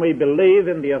can we believe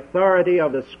in the authority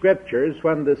of the Scriptures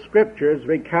when the Scriptures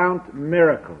recount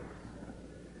miracles?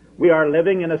 We are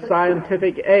living in a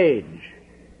scientific age,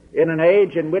 in an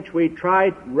age in which we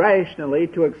try rationally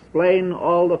to explain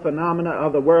all the phenomena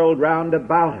of the world round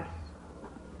about us.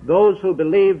 Those who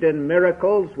believed in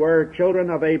miracles were children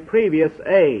of a previous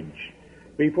age,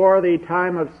 before the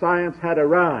time of science had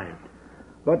arrived.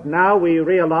 But now we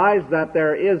realize that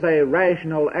there is a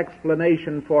rational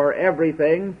explanation for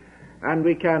everything, and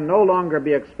we can no longer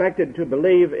be expected to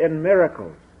believe in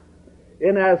miracles.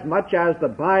 Inasmuch as the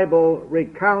Bible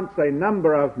recounts a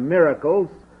number of miracles,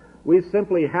 we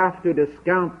simply have to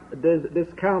discount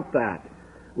that.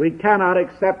 We cannot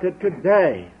accept it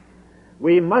today.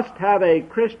 We must have a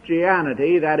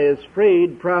Christianity that is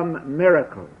freed from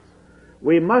miracles.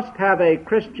 We must have a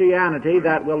Christianity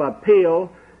that will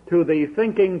appeal to the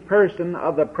thinking person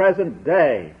of the present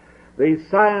day. The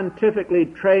scientifically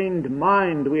trained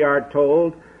mind, we are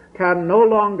told, can no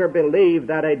longer believe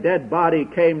that a dead body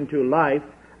came to life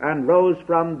and rose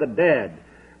from the dead.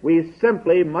 We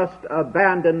simply must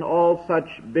abandon all such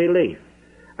belief.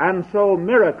 And so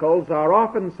miracles are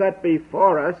often set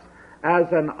before us as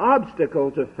an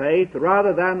obstacle to faith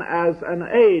rather than as an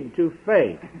aid to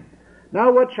faith.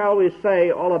 Now, what shall we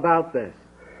say all about this?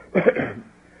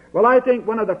 Well, I think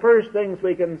one of the first things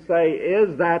we can say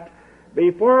is that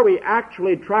before we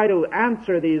actually try to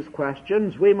answer these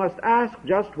questions, we must ask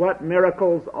just what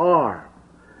miracles are.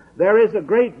 There is a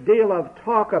great deal of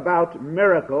talk about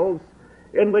miracles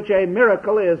in which a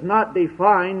miracle is not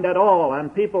defined at all,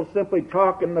 and people simply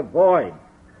talk in the void.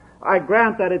 I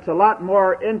grant that it's a lot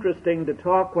more interesting to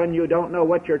talk when you don't know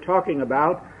what you're talking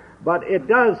about, but it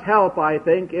does help, I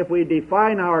think, if we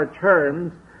define our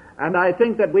terms, and I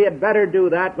think that we had better do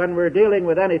that when we're dealing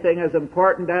with anything as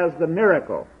important as the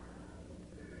miracle.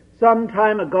 Some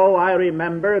time ago, I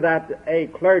remember that a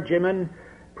clergyman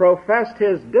professed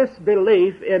his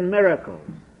disbelief in miracles.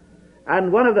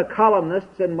 And one of the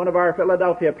columnists in one of our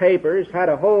Philadelphia papers had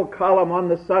a whole column on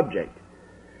the subject.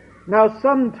 Now,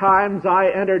 sometimes I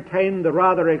entertain the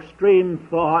rather extreme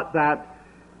thought that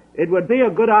it would be a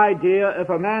good idea if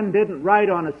a man didn't write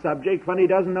on a subject when he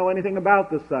doesn't know anything about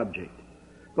the subject.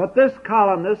 But this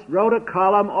columnist wrote a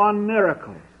column on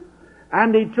miracles,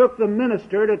 and he took the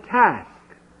minister to task.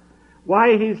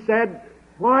 Why, he said,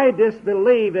 why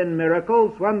disbelieve in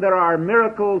miracles when there are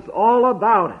miracles all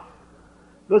about us?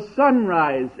 The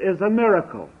sunrise is a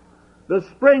miracle. The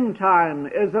springtime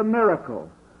is a miracle.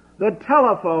 The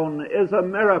telephone is a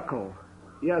miracle.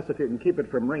 Yes, if you can keep it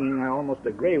from ringing, I almost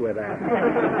agree with that.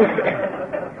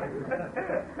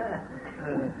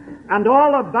 And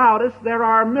all about us there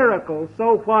are miracles,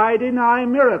 so why deny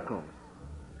miracles?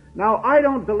 Now, I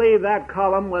don't believe that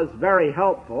column was very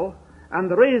helpful, and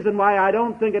the reason why I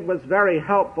don't think it was very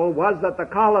helpful was that the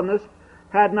columnist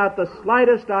had not the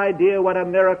slightest idea what a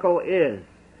miracle is.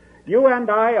 You and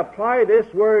I apply this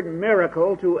word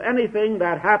miracle to anything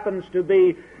that happens to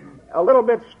be a little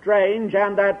bit strange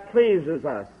and that pleases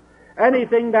us.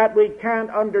 Anything that we can't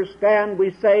understand,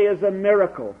 we say is a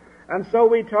miracle. And so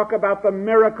we talk about the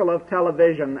miracle of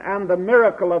television and the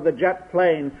miracle of the jet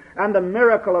plane and the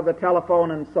miracle of the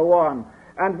telephone and so on.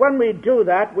 And when we do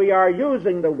that, we are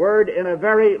using the word in a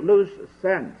very loose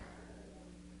sense.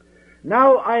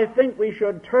 Now, I think we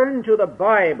should turn to the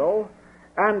Bible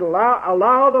and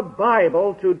allow the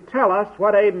Bible to tell us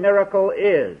what a miracle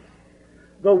is.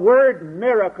 The word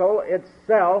miracle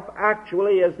itself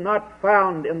actually is not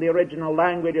found in the original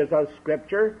languages of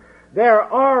Scripture. There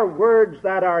are words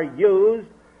that are used.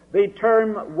 The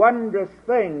term wondrous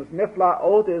things,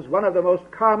 niflaot, is one of the most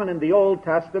common in the Old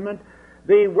Testament.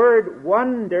 The word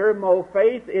wonder,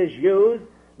 mofaith, is used.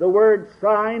 The word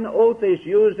sign, oath, is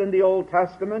used in the Old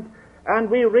Testament. And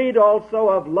we read also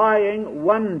of lying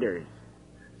wonders.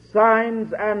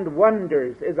 Signs and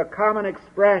wonders is a common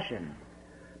expression.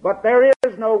 But there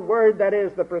is no word that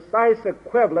is the precise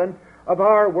equivalent of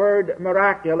our word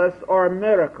miraculous or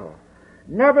miracle.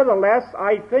 Nevertheless,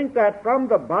 I think that from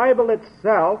the Bible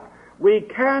itself we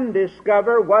can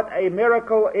discover what a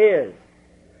miracle is.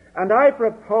 And I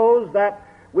propose that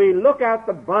we look at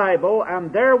the Bible,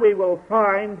 and there we will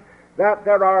find that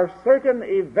there are certain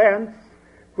events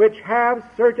which have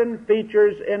certain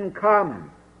features in common.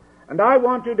 And I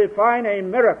want to define a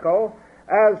miracle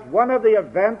as one of the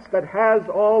events that has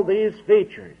all these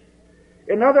features.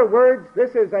 In other words,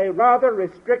 this is a rather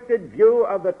restricted view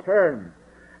of the term.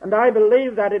 And I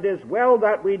believe that it is well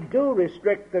that we do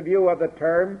restrict the view of the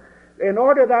term in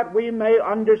order that we may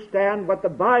understand what the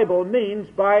Bible means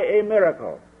by a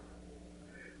miracle.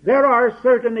 There are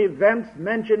certain events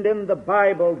mentioned in the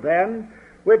Bible, then,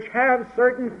 which have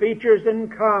certain features in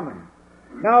common.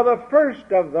 Now, the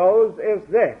first of those is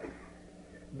this.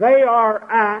 They are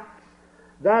acts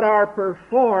that are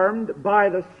performed by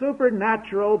the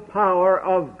supernatural power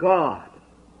of God.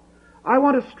 I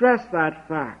want to stress that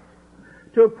fact.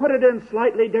 To put it in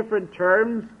slightly different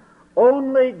terms,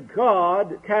 only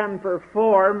God can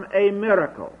perform a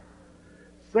miracle.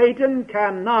 Satan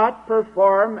cannot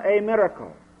perform a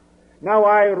miracle. Now,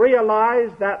 I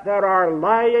realize that there are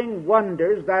lying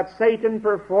wonders that Satan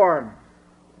performs.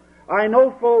 I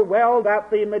know full well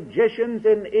that the magicians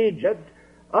in Egypt,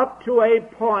 up to a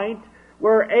point,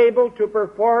 were able to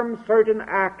perform certain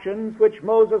actions which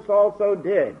Moses also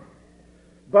did.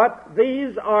 But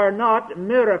these are not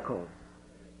miracles,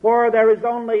 for there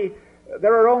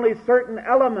are only certain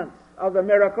elements of the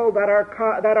miracle that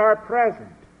are present.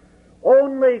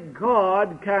 Only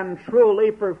God can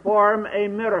truly perform a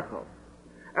miracle.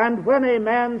 And when a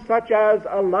man such as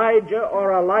Elijah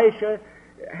or Elisha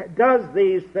does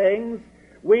these things,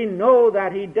 we know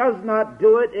that he does not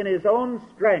do it in his own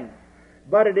strength,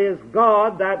 but it is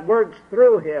God that works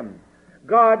through him.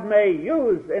 God may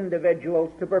use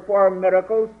individuals to perform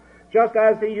miracles, just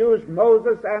as he used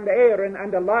Moses and Aaron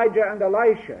and Elijah and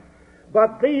Elisha.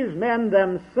 But these men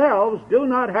themselves do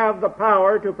not have the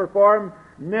power to perform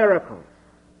miracles.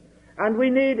 And we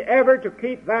need ever to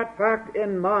keep that fact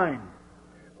in mind.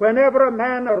 Whenever a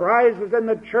man arises in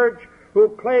the church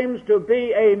who claims to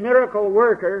be a miracle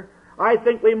worker, I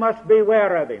think we must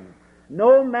beware of him.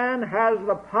 No man has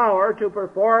the power to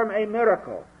perform a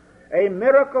miracle. A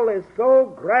miracle is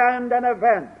so grand an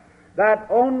event that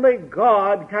only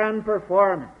God can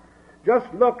perform it.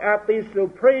 Just look at the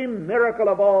supreme miracle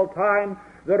of all time,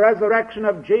 the resurrection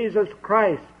of Jesus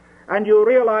Christ, and you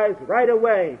realize right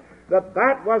away that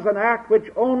that was an act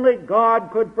which only God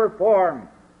could perform.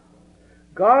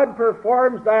 God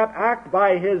performs that act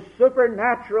by His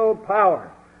supernatural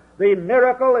power. The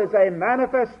miracle is a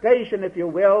manifestation, if you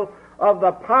will, of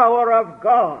the power of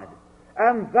God.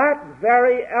 And that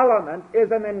very element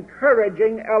is an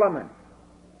encouraging element.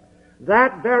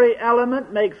 That very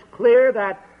element makes clear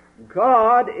that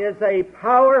God is a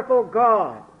powerful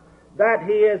God, that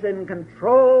He is in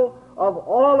control of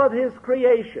all of His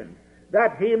creation,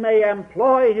 that He may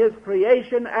employ His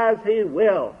creation as He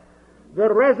will.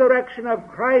 The resurrection of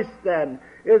Christ, then,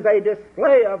 is a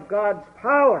display of God's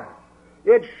power.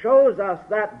 It shows us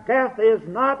that death is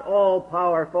not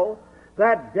all-powerful,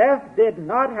 that death did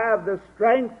not have the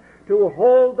strength to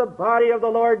hold the body of the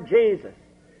Lord Jesus.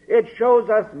 It shows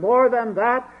us more than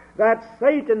that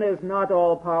Satan is not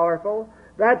all-powerful,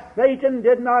 that Satan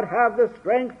did not have the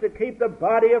strength to keep the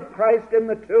body of Christ in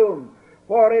the tomb.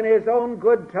 For in His own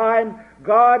good time,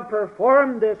 God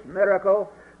performed this miracle.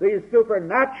 The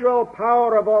supernatural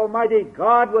power of Almighty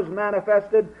God was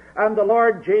manifested, and the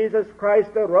Lord Jesus Christ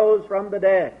arose from the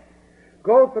dead.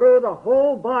 Go through the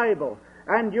whole Bible,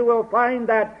 and you will find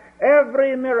that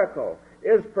every miracle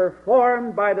is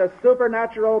performed by the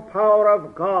supernatural power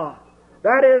of God.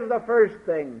 That is the first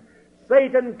thing.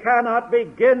 Satan cannot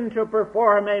begin to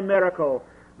perform a miracle.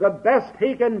 The best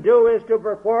he can do is to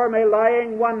perform a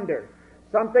lying wonder,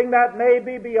 something that may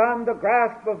be beyond the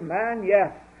grasp of man,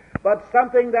 yes, but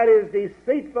something that is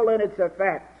deceitful in its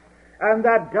effects, and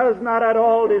that does not at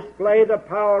all display the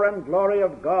power and glory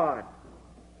of God.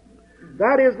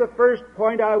 That is the first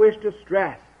point I wish to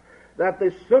stress, that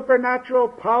the supernatural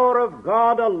power of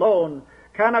God alone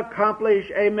can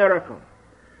accomplish a miracle.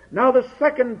 Now the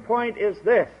second point is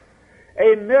this: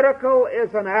 a miracle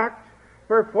is an act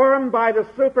performed by the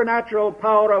supernatural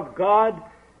power of God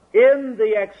in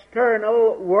the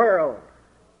external world.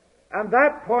 And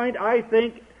that point, I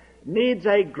think, needs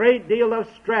a great deal of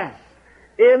stress.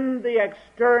 In the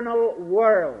external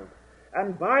world.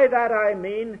 And by that I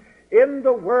mean in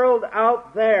the world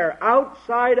out there,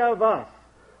 outside of us,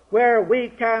 where we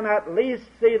can at least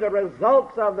see the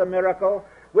results of the miracle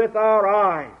with our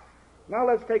eyes. Now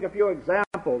let's take a few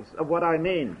examples of what I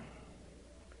mean.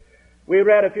 We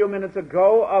read a few minutes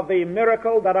ago of the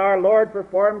miracle that our Lord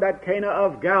performed at Cana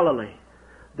of Galilee.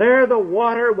 There the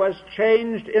water was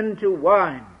changed into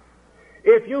wine.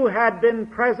 If you had been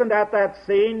present at that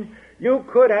scene, you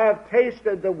could have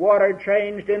tasted the water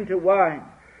changed into wine.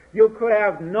 You could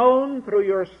have known through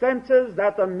your senses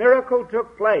that the miracle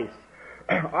took place.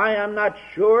 I am not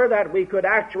sure that we could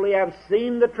actually have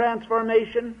seen the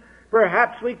transformation.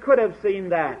 Perhaps we could have seen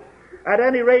that. At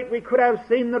any rate, we could have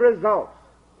seen the results.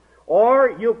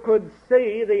 Or you could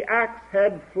see the axe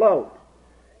head float.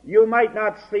 You might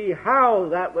not see how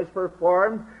that was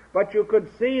performed, but you could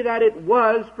see that it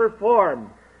was performed.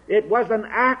 It was an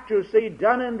act, you see,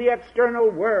 done in the external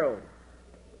world.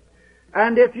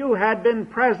 And if you had been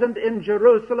present in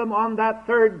Jerusalem on that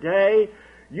third day,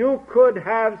 you could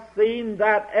have seen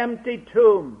that empty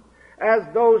tomb, as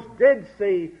those did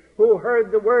see who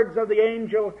heard the words of the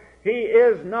angel, "He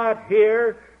is not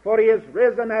here, for he is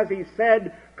risen as he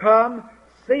said. Come,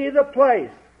 see the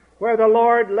place where the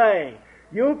Lord lay."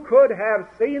 You could have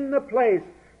seen the place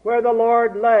where the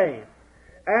Lord lay.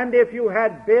 And if you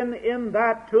had been in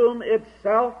that tomb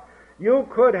itself, you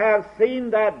could have seen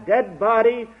that dead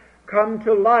body come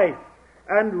to life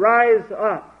and rise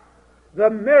up. The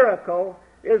miracle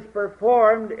is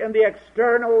performed in the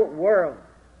external world.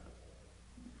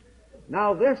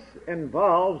 Now this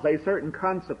involves a certain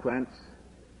consequence,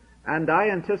 and I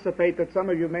anticipate that some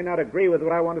of you may not agree with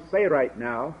what I want to say right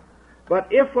now, but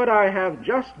if what I have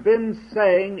just been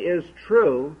saying is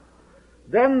true,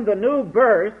 then the new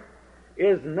birth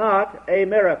is not a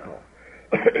miracle.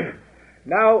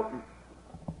 Now,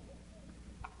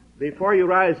 before you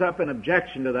rise up in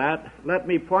objection to that, let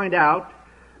me point out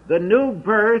the new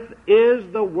birth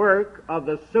is the work of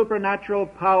the supernatural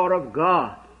power of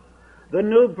God. The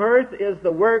new birth is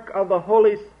the work of the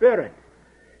Holy Spirit.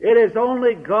 It is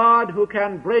only God who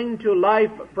can bring to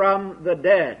life from the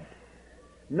dead.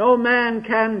 No man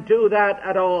can do that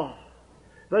at all.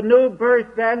 The new birth,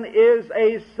 then, is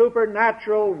a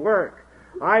supernatural work.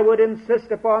 I would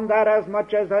insist upon that as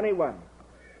much as anyone.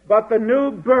 But the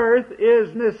new birth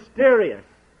is mysterious.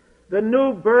 The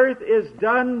new birth is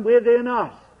done within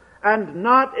us and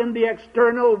not in the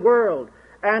external world.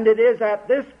 And it is at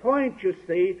this point, you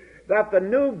see, that the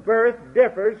new birth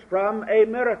differs from a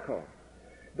miracle.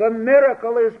 The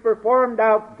miracle is performed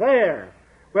out there,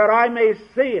 where I may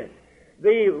see it.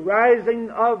 The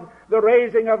raising of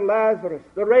Lazarus,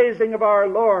 the raising of our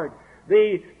Lord,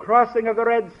 the crossing of the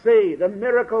Red Sea, the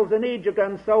miracles in Egypt,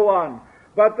 and so on.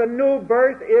 But the new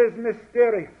birth is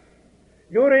mysterious.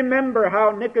 You remember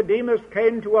how Nicodemus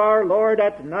came to our Lord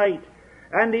at night,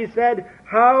 and he said,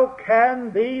 "How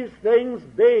can these things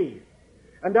be?"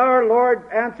 And our Lord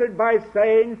answered by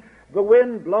saying, "The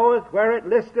wind bloweth where it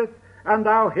listeth, and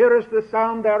thou hearest the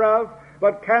sound thereof,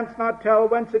 but canst not tell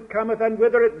whence it cometh and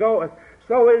whither it goeth.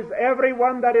 So is every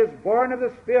one that is born of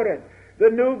the Spirit." The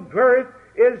new birth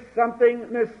is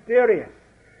something mysterious.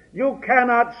 You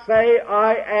cannot say,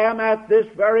 "I am at this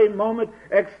very moment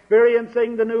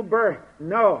experiencing the new birth."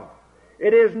 No,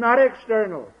 it is not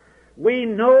external. We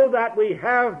know that we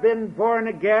have been born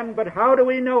again, but how do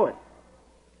we know it?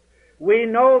 We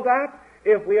know that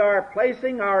if we are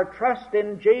placing our trust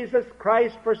in Jesus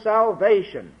Christ for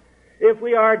salvation. If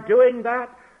we are doing that,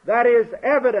 that is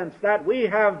evidence that we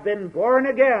have been born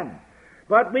again.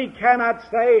 But we cannot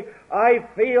say, "I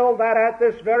feel that at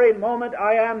this very moment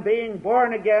I am being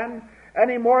born again,"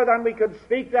 any more than we could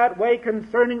speak that way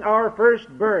concerning our first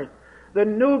birth. The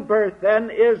new birth,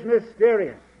 then, is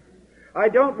mysterious. I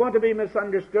don't want to be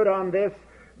misunderstood on this.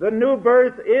 The new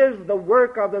birth is the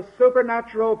work of the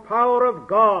supernatural power of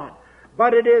God,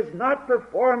 but it is not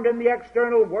performed in the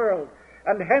external world.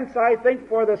 And hence I think,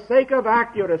 for the sake of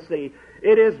accuracy,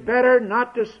 it is better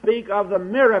not to speak of the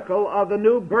miracle of the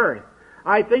new birth.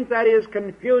 I think that is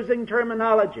confusing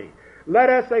terminology. Let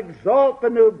us exalt the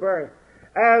new birth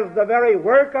as the very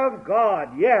work of God.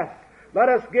 Yes, let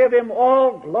us give Him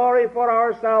all glory for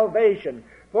our salvation,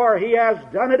 for He has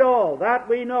done it all, that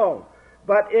we know.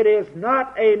 But it is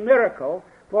not a miracle,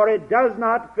 for it does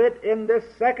not fit in this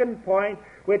second point,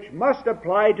 which must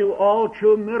apply to all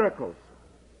true miracles.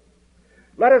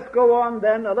 Let us go on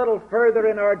then a little further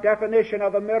in our definition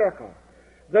of a miracle.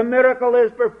 The miracle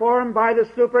is performed by the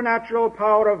supernatural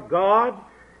power of God.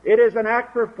 It is an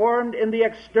act performed in the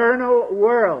external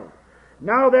world.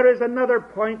 Now there is another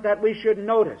point that we should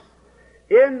notice.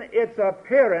 In its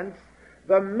appearance,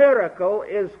 the miracle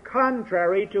is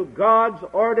contrary to God's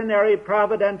ordinary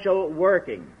providential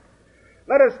working.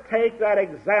 Let us take that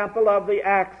example of the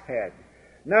axe head.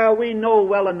 Now we know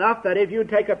well enough that if you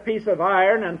take a piece of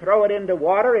iron and throw it into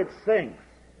water, it sinks.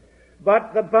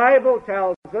 But the Bible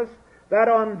tells us that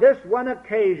on this one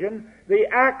occasion, the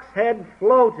axe head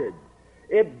floated.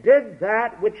 It did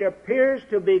that which appears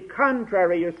to be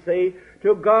contrary, you see,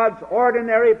 to God's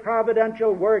ordinary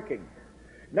providential working.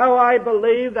 Now I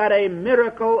believe that a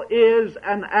miracle is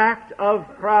an act of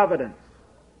providence.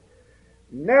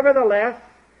 Nevertheless,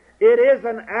 it is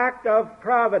an act of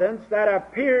providence that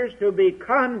appears to be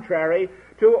contrary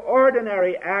to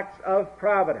ordinary acts of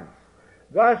providence.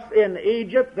 Thus, in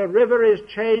Egypt, the river is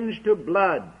changed to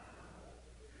blood.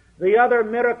 The other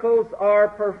miracles are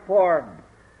performed.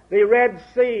 The Red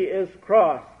Sea is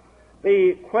crossed.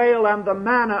 The quail and the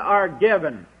manna are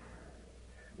given.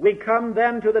 We come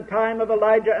then to the time of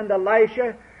Elijah and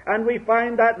Elisha, and we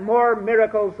find that more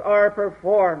miracles are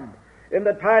performed. In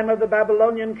the time of the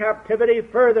Babylonian captivity,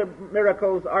 further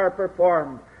miracles are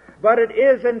performed. But it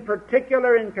is in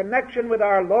particular in connection with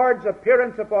our Lord's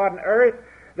appearance upon earth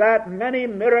that many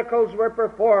miracles were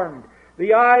performed.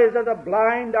 The eyes of the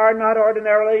blind are not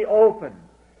ordinarily opened.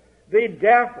 The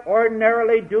deaf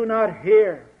ordinarily do not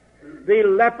hear. The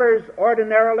lepers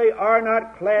ordinarily are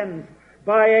not cleansed,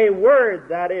 by a word,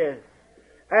 that is.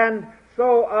 And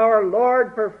so our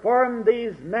Lord performed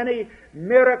these many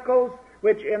miracles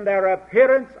which in their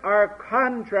appearance are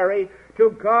contrary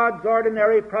to God's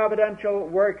ordinary providential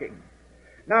working.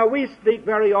 Now, we speak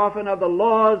very often of the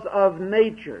laws of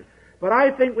nature, but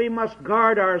I think we must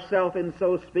guard ourselves in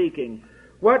so speaking.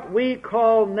 What we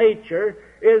call nature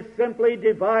is simply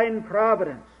divine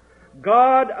providence.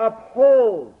 God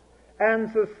upholds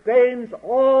and sustains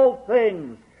all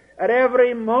things at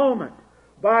every moment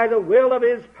by the will of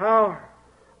His power.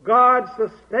 God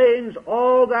sustains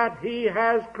all that He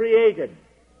has created.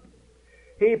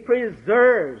 He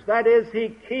preserves, that is,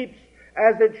 He keeps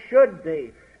as it should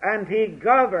be, and He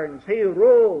governs, He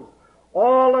rules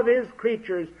all of His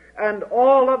creatures and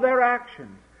all of their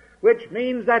actions, which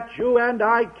means that you and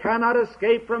I cannot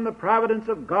escape from the providence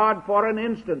of God for an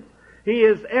instant. He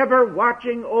is ever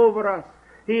watching over us.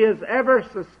 He is ever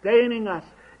sustaining us.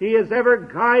 He is ever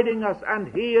guiding us,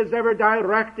 and He is ever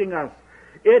directing us.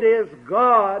 It is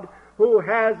God who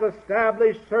has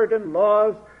established certain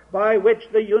laws by which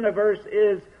the universe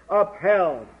is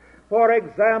upheld. For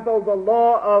example, the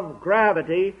law of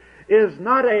gravity is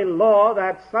not a law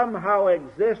that somehow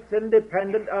exists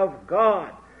independent of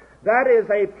God. That is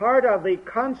a part of the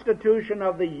constitution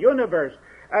of the universe,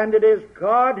 and it is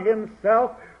God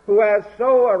Himself who has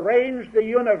so arranged the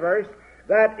universe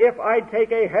that if I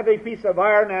take a heavy piece of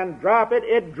iron and drop it,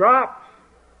 it drops.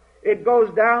 It goes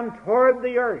down toward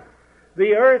the earth.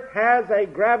 The earth has a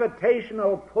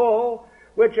gravitational pull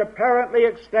which apparently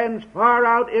extends far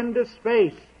out into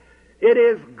space. It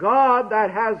is God that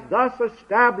has thus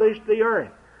established the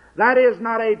earth. That is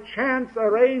not a chance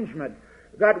arrangement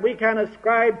that we can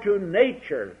ascribe to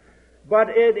nature, but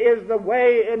it is the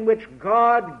way in which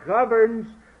God governs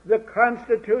the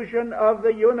constitution of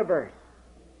the universe.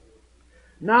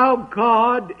 Now,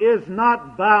 God is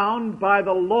not bound by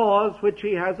the laws which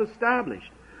He has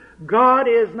established. God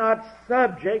is not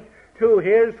subject to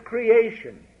His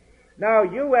creation. Now,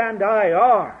 you and I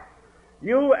are.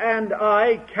 You and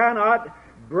I cannot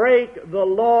break the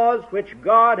laws which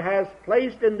God has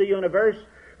placed in the universe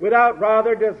without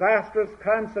rather disastrous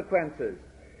consequences.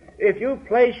 If you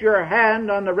place your hand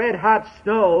on the red-hot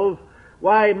stove,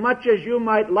 why, much as you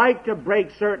might like to break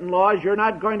certain laws, you're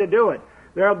not going to do it.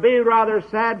 There'll be rather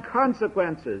sad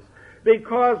consequences,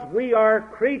 because we are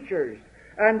creatures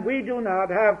and we do not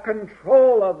have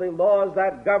control of the laws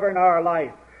that govern our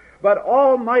life. But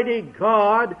Almighty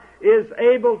God is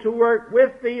able to work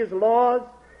with these laws.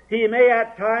 He may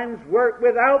at times work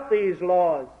without these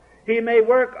laws. He may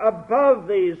work above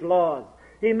these laws.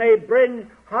 He may bring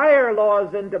higher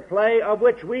laws into play of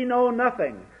which we know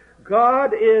nothing.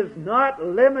 God is not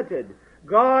limited.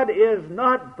 God is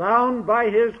not bound by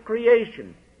His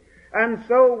creation. And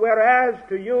so, whereas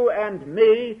to you and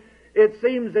me it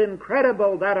seems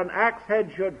incredible that an axe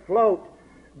head should float,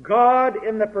 God,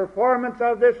 in the performance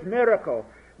of this miracle,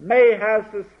 may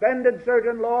have suspended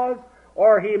certain laws,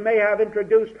 or He may have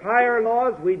introduced higher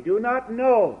laws. We do not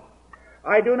know.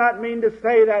 I do not mean to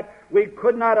say that we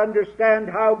could not understand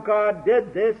how God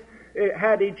did this,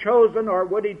 had He chosen or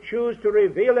would He choose to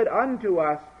reveal it unto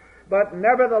us. But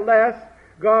nevertheless,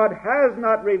 God has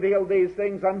not revealed these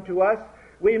things unto us.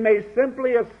 We may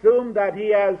simply assume that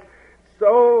He has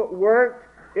so worked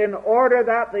in order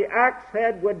that the axe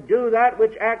head would do that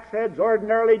which axe heads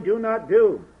ordinarily do not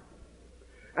do.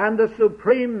 And the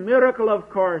supreme miracle, of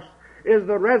course, is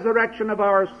the resurrection of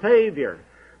our Savior.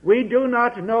 We do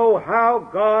not know how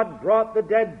God brought the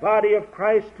dead body of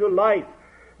Christ to life,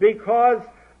 because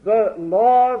the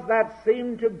laws that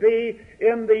seem to be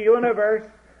in the universe,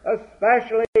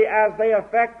 especially as they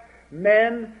affect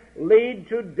men, lead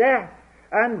to death.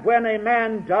 And when a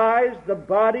man dies, the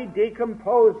body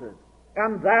decomposes.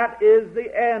 And that is the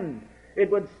end,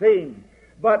 it would seem.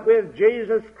 But with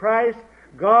Jesus Christ,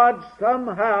 God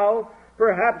somehow,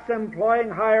 perhaps employing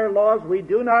higher laws, we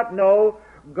do not know,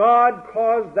 God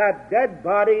caused that dead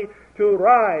body to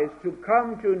rise, to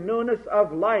come to newness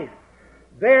of life.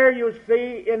 There you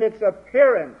see in its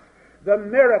appearance, the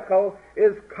miracle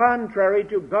is contrary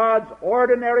to God's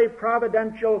ordinary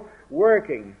providential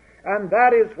working. And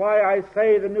that is why I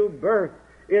say the new birth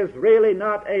is really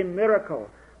not a miracle.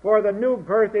 For the new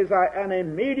birth is an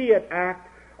immediate act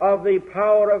of the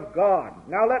power of God.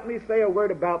 Now let me say a word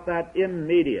about that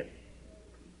immediate.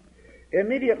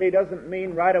 Immediately doesn't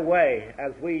mean right away,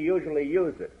 as we usually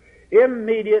use it.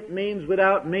 Immediate means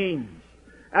without means.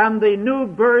 And the new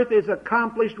birth is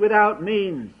accomplished without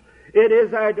means. It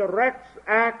is a direct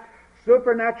act,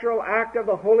 supernatural act of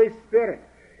the Holy Spirit.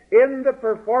 In the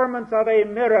performance of a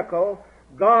miracle,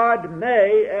 God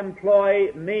may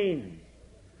employ means.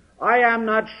 I am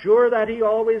not sure that He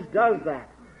always does that.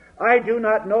 I do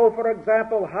not know, for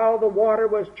example, how the water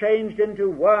was changed into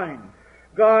wine.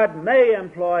 God may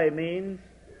employ means.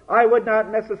 I would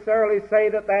not necessarily say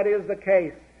that that is the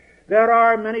case. There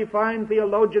are many fine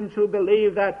theologians who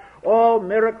believe that all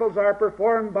miracles are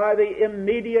performed by the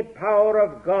immediate power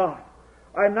of God.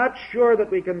 I'm not sure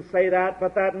that we can say that,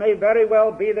 but that may very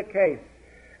well be the case.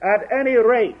 At any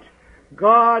rate,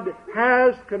 God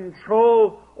has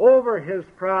control over His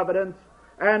providence,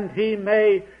 and He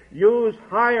may use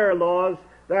higher laws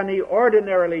than He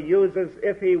ordinarily uses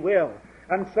if He will.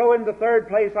 And so in the third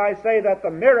place I say that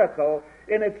the miracle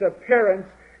in its appearance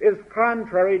is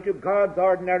contrary to God's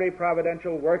ordinary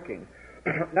providential working.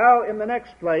 Now in the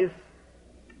next place,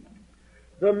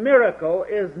 the miracle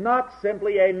is not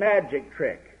simply a magic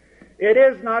trick. It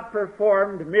is not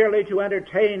performed merely to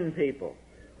entertain people.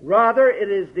 Rather, it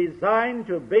is designed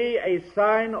to be a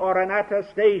sign or an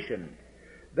attestation.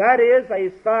 That is,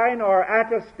 a sign or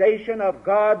attestation of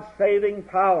God's saving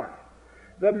power.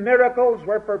 The miracles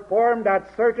were performed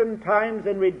at certain times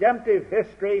in redemptive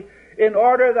history in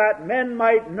order that men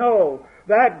might know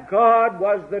that God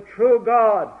was the true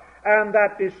God, and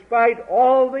that despite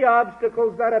all the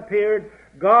obstacles that appeared,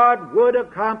 God would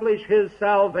accomplish His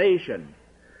salvation.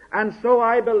 And so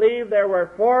I believe there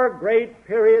were 4 great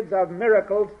periods of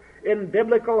miracles in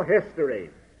biblical history.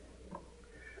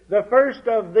 The first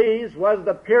of these was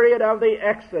the period of the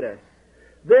Exodus.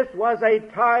 This was a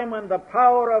time when the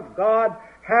power of God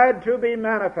had to be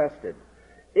manifested.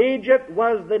 Egypt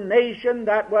was the nation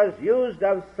that was used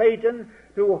of Satan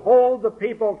to hold the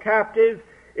people captive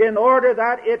in order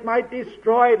that it might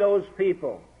destroy those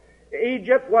people.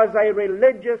 Egypt was a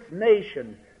religious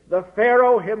nation. The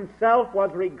Pharaoh himself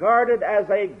was regarded as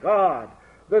a god.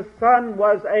 The sun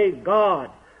was a god.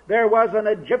 There was an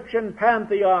Egyptian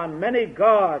pantheon, many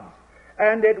gods,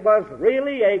 and it was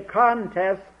really a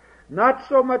contest, not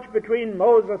so much between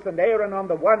Moses and Aaron on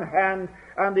the one hand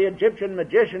and the Egyptian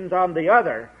magicians on the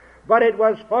other, but it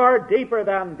was far deeper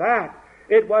than that.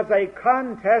 It was a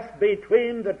contest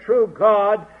between the true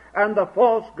God and the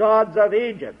false gods of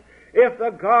Egypt. If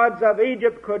the gods of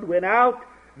Egypt could win out,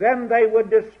 then they would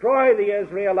destroy the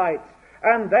Israelites,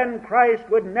 and then Christ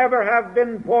would never have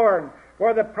been born,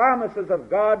 for the promises of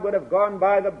God would have gone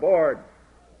by the board.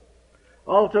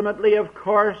 Ultimately, of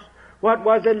course, what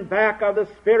was in back of the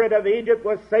spirit of Egypt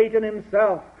was Satan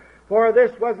himself, for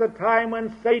this was the time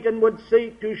when Satan would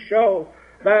seek to show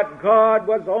that God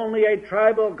was only a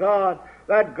tribal God,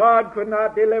 that God could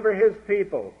not deliver His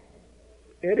people.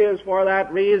 It is for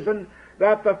that reason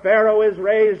that the Pharaoh is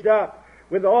raised up.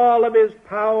 With all of his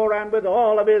power and with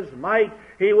all of his might,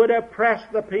 he would oppress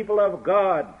the people of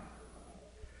God.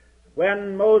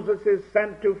 When Moses is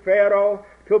sent to Pharaoh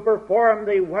to perform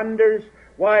the wonders,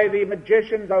 why, the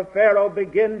magicians of Pharaoh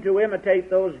begin to imitate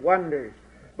those wonders.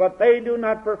 But they do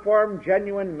not perform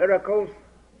genuine miracles,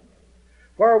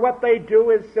 for what they do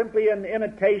is simply an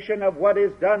imitation of what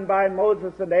is done by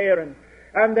Moses and Aaron.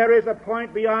 And there is a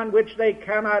point beyond which they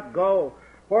cannot go,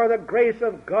 for the grace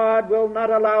of God will not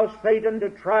allow Satan to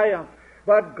triumph.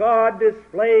 But God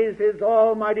displays His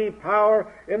almighty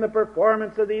power in the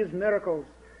performance of these miracles.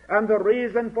 And the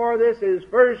reason for this is,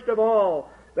 first of all,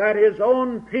 that His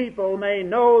own people may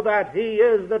know that He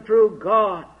is the true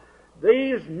God.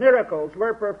 These miracles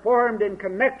were performed in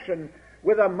connection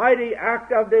with a mighty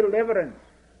act of deliverance.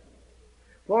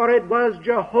 For it was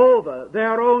Jehovah,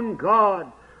 their own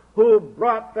God, who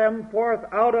brought them forth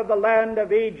out of the land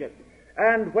of Egypt.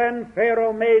 And when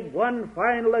Pharaoh made one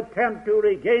final attempt to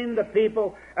regain the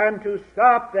people and to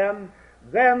stop them,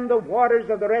 then the waters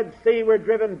of the Red Sea were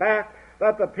driven back,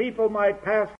 that the people might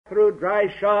pass through dry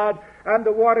shod, and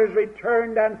the waters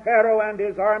returned, and Pharaoh and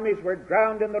his armies were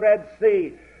drowned in the Red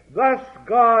Sea. Thus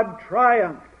God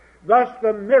triumphed. Thus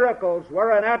the miracles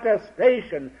were an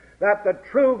attestation that the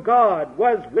true God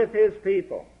was with His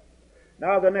people.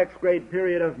 Now the next great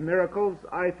period of miracles,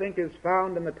 I think, is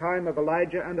found in the time of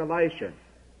Elijah and Elisha.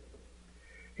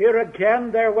 Here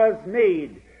again there was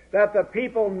need that the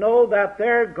people know that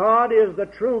their God is the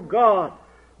true God.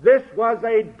 This was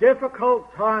a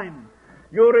difficult time.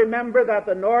 You remember that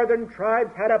the northern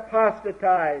tribes had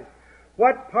apostatized.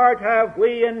 What part have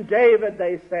we in David,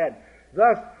 they said.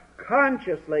 Thus,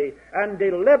 consciously and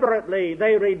deliberately,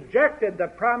 they rejected the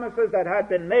promises that had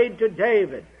been made to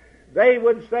David. They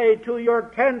would say, "To your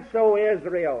tents, O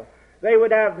Israel." They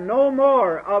would have no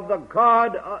more of the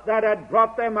God that had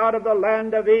brought them out of the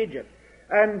land of Egypt.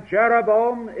 And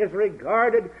Jeroboam is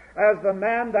regarded as the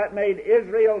man that made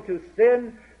Israel to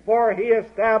sin, for he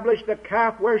established the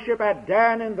calf worship at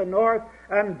Dan in the north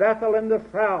and Bethel in the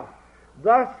south.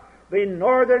 Thus the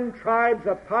northern tribes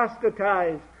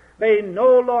apostatized. They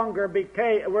no longer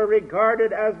were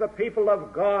regarded as the people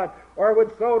of God, or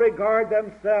would so regard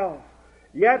themselves.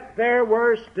 Yet there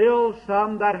were still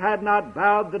some that had not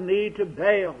bowed the knee to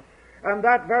Baal. And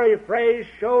that very phrase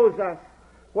shows us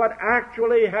what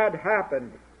actually had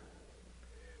happened.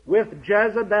 With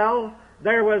Jezebel,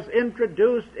 there was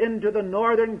introduced into the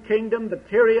northern kingdom the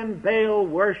Tyrian Baal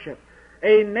worship,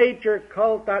 a nature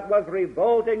cult that was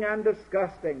revolting and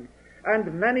disgusting.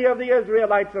 And many of the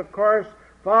Israelites, of course,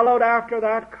 followed after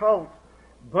that cult.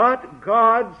 But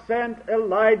God sent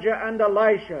Elijah and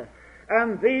Elisha,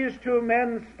 and these two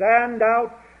men stand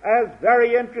out as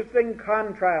very interesting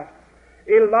contrasts.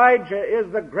 Elijah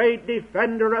is the great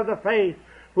defender of the faith,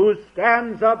 who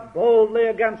stands up boldly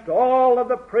against all of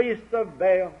the priests of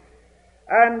Baal.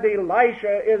 And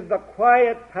Elisha is the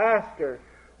quiet pastor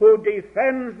who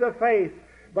defends the faith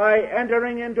by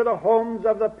entering into the homes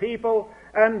of the people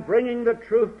and bringing the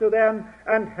truth to them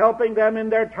and helping them in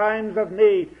their times of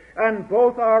need. And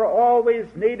both are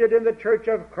always needed in the church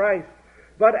of Christ.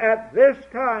 But at this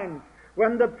time,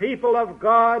 when the people of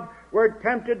God were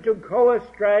tempted to go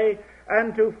astray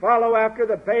and to follow after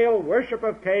the Baal worship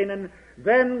of Canaan,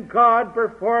 then God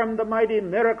performed the mighty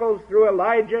miracles through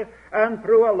Elijah and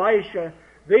through Elisha.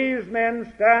 These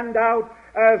men stand out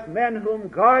as men whom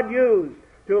God used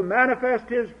to manifest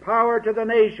His power to the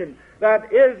nation,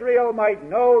 that Israel might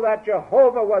know that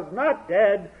Jehovah was not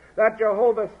dead, that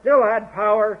Jehovah still had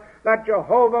power, that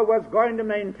Jehovah was going to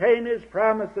maintain His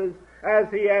promises as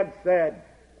He had said.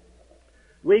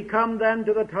 We come then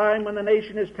to the time when the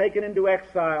nation is taken into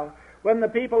exile, when the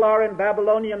people are in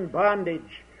Babylonian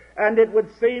bondage, and it would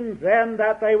seem then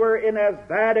that they were in as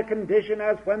bad a condition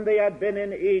as when they had been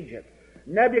in Egypt.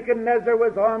 Nebuchadnezzar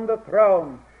was on the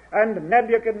throne, and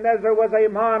Nebuchadnezzar was a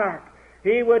monarch.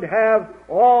 He would have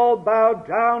all bowed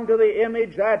down to the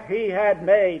image that he had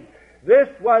made. This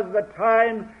was the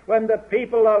time when the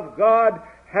people of God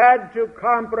had to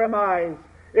compromise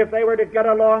if they were to get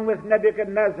along with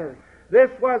Nebuchadnezzar.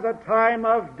 This was a time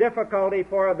of difficulty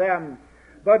for them.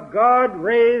 But God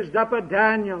raised up a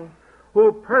Daniel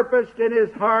who purposed in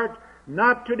his heart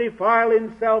not to defile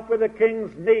himself with the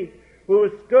king's meat,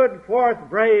 who stood forth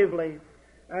bravely.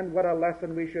 And what a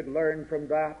lesson we should learn from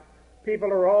that.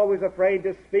 People are always afraid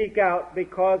to speak out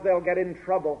because they'll get in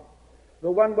trouble.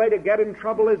 The one way to get in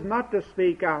trouble is not to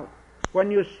speak out.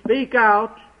 When you speak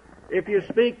out, if you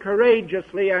speak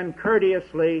courageously and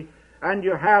courteously, and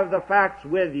you have the facts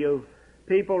with you,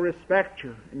 people respect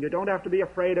you, and you don't have to be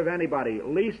afraid of anybody,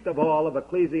 least of all of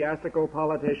ecclesiastical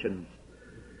politicians.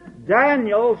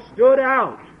 Daniel stood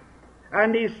out,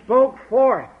 and he spoke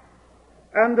forth,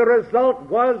 and the result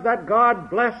was that God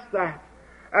blessed that.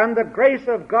 and the grace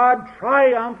of God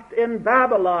triumphed in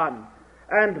Babylon,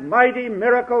 and mighty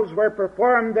miracles were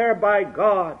performed there by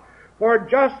God. For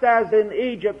just as in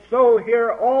Egypt, so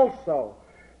here also,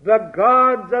 the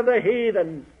gods of the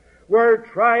heathens were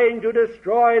trying to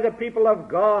destroy the people of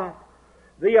God.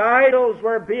 The idols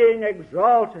were being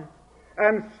exalted,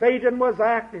 and Satan was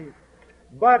active.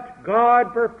 But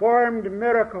God performed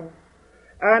miracles,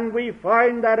 and we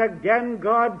find that again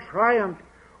God triumphed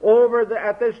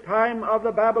at this time of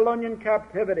the Babylonian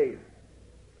captivity.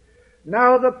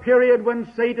 Now the period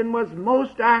when Satan was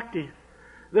most active,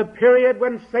 the period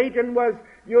when Satan was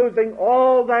using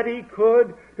all that he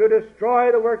could to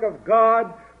destroy the work of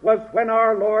God, was when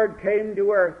our Lord came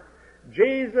to earth.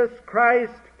 Jesus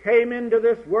Christ came into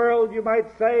this world, you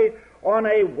might say, on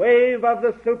a wave of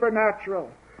the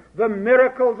supernatural. The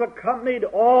miracles accompanied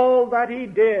all that he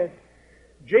did.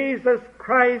 Jesus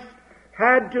Christ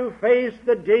had to face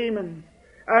the demons,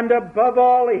 and above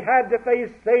all he had to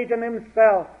face Satan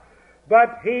himself.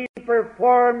 But he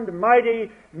performed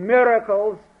mighty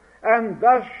miracles, and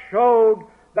thus showed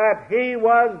that he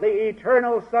was the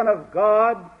eternal Son of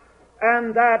God,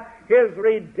 and that his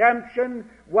redemption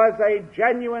was a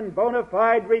genuine, bona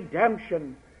fide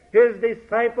redemption. His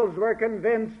disciples were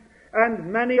convinced,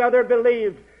 and many other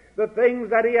believed the things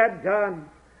that he had done.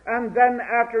 And then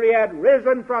after he had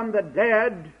risen from the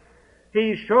dead,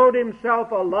 he showed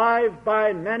himself alive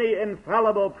by many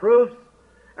infallible proofs,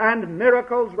 and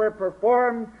miracles were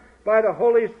performed by the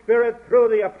Holy Spirit through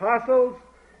the apostles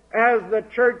as the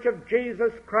Church of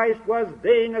Jesus Christ was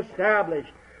being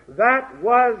established. That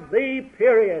was the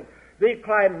period, the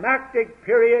climactic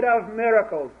period of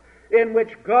miracles, in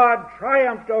which God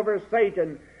triumphed over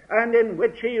Satan, and in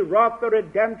which he wrought the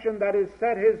redemption that has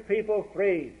set his people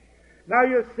free. Now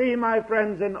you see, my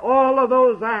friends, in all of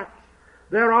those acts,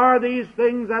 there are these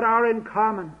things that are in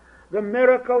common. The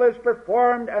miracle is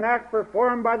performed, an act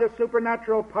performed by the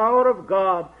supernatural power of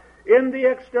God in the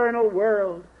external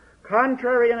world,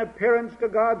 contrary in appearance to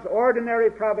God's ordinary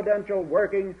providential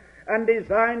working, and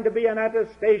designed to be an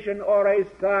attestation or a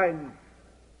sign.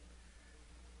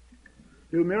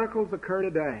 Do miracles occur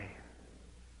today?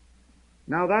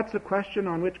 Now that's a question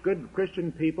on which good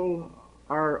Christian people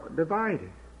are divided.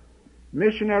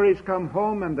 Missionaries come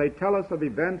home and they tell us of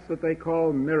events that they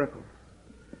call miracles.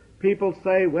 People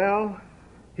say, well,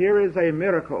 here is a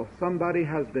miracle. Somebody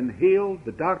has been healed.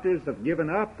 The doctors have given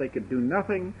up. They could do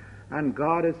nothing. And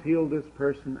God has healed this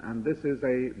person, and this is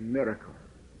a miracle.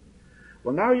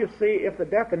 Well, now you see, if the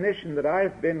definition that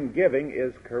I've been giving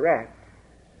is correct,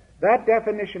 that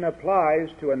definition applies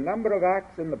to a number of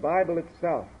acts in the Bible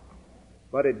itself,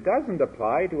 but it doesn't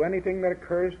apply to anything that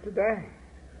occurs today.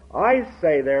 I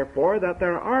say, therefore, that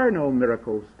there are no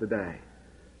miracles today.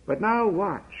 But now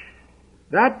watch.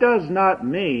 That does not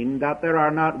mean that there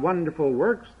are not wonderful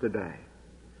works today.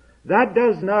 That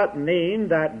does not mean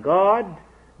that God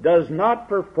does not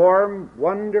perform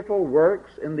wonderful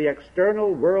works in the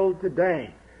external world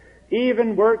today,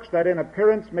 even works that in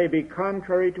appearance may be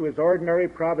contrary to his ordinary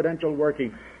providential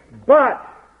working. But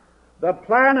the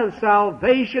plan of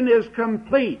salvation is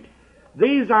complete.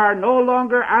 These are no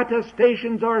longer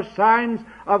attestations or signs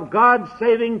of God's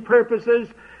saving purposes,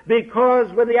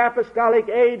 because with the apostolic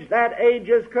age, that age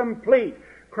is complete.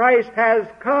 Christ has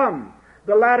come.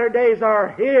 The latter days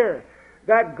are here.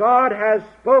 That God has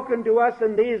spoken to us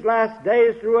in these last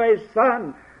days through a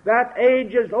Son. That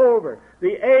age is over.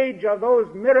 The age of those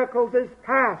miracles is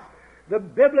past. The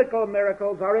biblical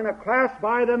miracles are in a class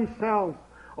by themselves.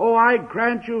 Oh, I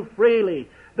grant you freely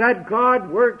that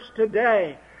God works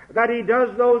today, that He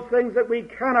does those things that we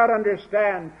cannot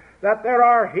understand, that there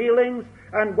are healings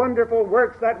and wonderful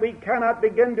works that we cannot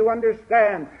begin to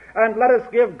understand. And let us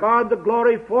give God the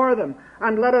glory for them,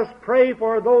 and let us pray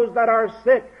for those that are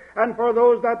sick, and for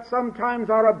those that sometimes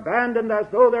are abandoned as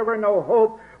though there were no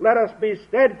hope. Let us be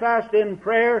steadfast in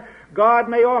prayer. God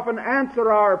may often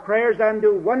answer our prayers and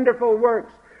do wonderful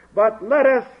works, but let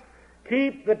us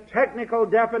keep the technical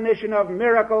definition of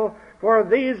miracle for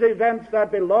these events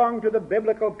that belong to the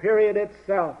biblical period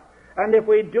itself. And if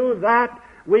we do that,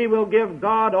 we will give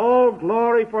God all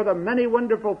glory for the many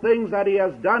wonderful things that He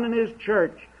has done in His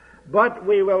church. But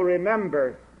we will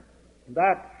remember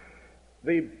that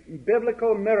the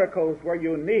biblical miracles were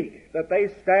unique, that they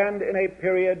stand in a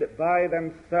period by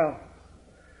themselves.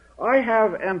 I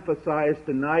have emphasized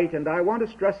tonight, and I want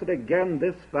to stress it again,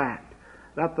 this fact,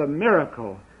 that the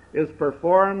miracle is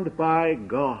performed by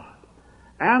God.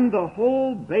 And the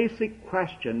whole basic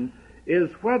question is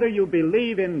whether you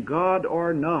believe in God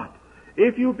or not.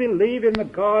 If you believe in the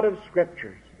God of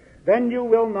Scriptures, then you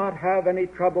will not have any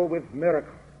trouble with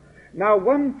miracles. Now,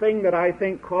 one thing that I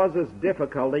think causes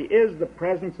difficulty is the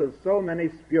presence of so many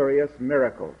spurious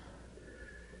miracles.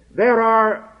 There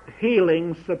are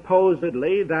healings,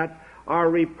 supposedly, that are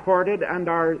reported and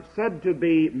are said to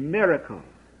be miracles.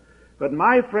 But,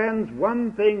 my friends,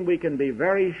 one thing we can be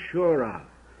very sure of.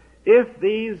 If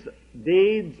these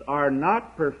deeds are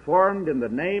not performed in the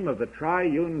name of the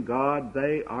triune God,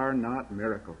 they are not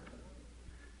miracles.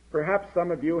 Perhaps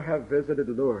some of you have visited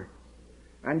Lourdes,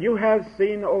 and you have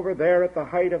seen over there at the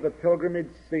height of the pilgrimage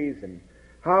season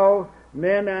how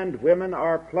men and women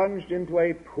are plunged into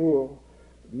a pool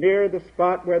near the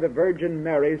spot where the Virgin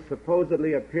Mary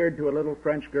supposedly appeared to a little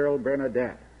French girl,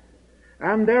 Bernadette.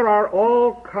 And there are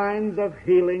all kinds of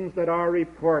healings that are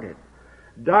reported.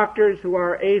 Doctors who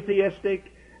are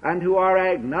atheistic and who are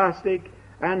agnostic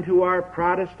and who are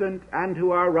Protestant and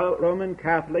who are Roman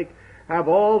Catholic have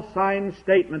all signed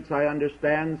statements, I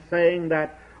understand, saying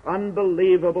that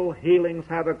unbelievable healings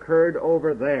have occurred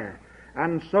over there.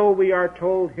 And so we are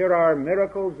told here are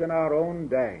miracles in our own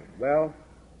day. Well,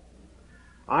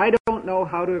 I don't know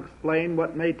how to explain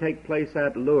what may take place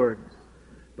at Lourdes,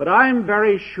 but I'm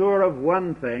very sure of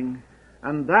one thing,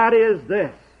 and that is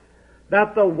this,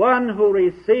 that the one who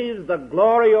receives the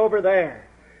glory over there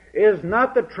is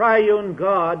not the triune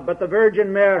God, but the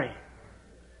Virgin Mary.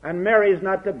 And Mary's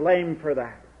not to blame for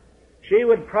that. She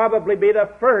would probably be the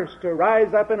first to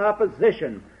rise up in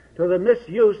opposition to the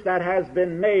misuse that has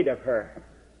been made of her.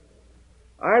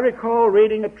 I recall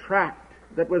reading a tract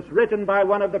that was written by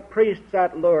one of the priests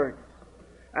at Lourdes.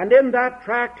 And in that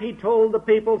tract he told the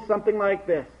people something like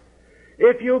this: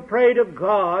 if you pray to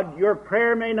God, your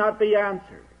prayer may not be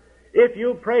answered. If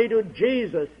you pray to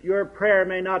Jesus, your prayer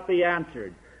may not be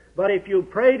answered. But if you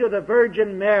pray to the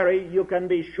Virgin Mary, you can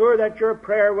be sure that your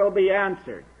prayer will be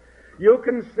answered. You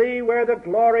can see where the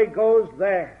glory goes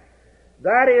there.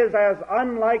 That is as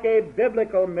unlike a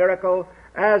biblical miracle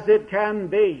as it can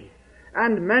be.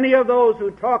 And many of those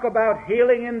who talk about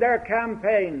healing in their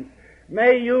campaigns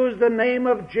may use the name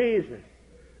of Jesus,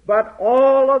 but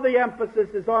all of the emphasis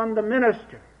is on the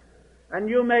minister. And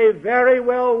you may very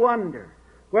well wonder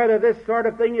whether this sort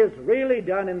of thing is really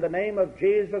done in the name of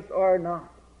Jesus or not.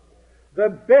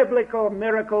 The biblical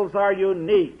miracles are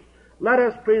unique. Let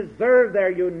us preserve their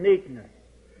uniqueness.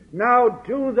 Now,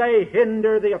 do they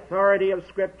hinder the authority of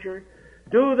Scripture?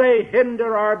 Do they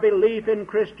hinder our belief in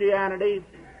Christianity?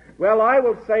 Well, I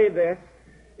will say this.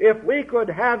 If we could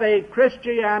have a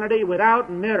Christianity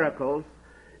without miracles,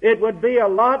 it would be a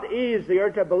lot easier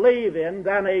to believe in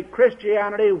than a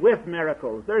Christianity with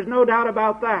miracles. There's no doubt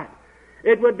about that.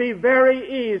 It would be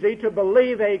very easy to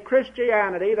believe a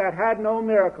Christianity that had no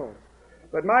miracles.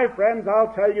 But my friends,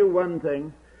 I'll tell you one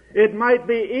thing. It might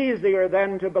be easier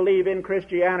then to believe in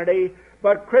Christianity,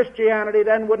 but Christianity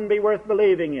then wouldn't be worth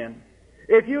believing in.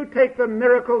 If you take the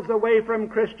miracles away from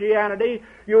Christianity,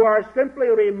 you are simply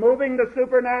removing the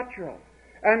supernatural.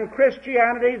 And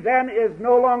Christianity then is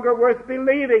no longer worth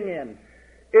believing in.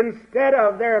 Instead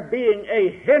of there being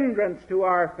a hindrance to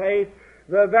our faith,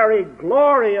 the very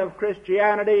glory of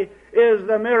Christianity is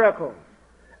the miracles.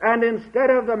 And instead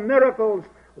of the miracles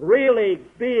really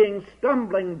being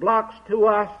stumbling blocks to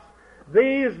us,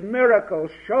 these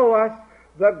miracles show us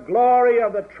the glory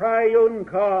of the triune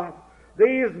God.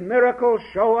 These miracles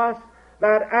show us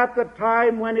that at the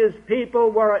time when His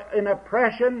people were in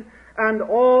oppression and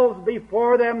all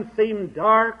before them seemed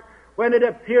dark, when it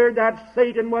appeared that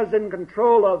Satan was in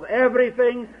control of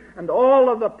everything and all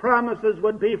of the promises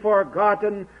would be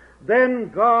forgotten, then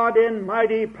God in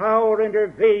mighty power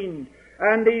intervened,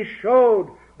 and He showed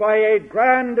by a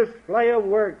grand display of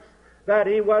works that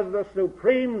He was the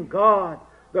supreme God,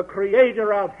 the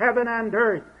creator of heaven and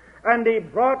earth, and He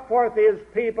brought forth His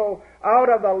people out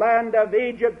of the land of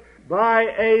Egypt by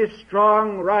a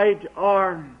strong right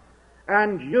arm.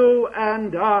 And you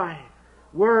and I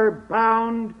were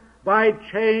bound by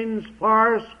chains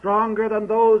far stronger than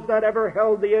those that ever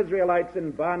held the Israelites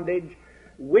in bondage.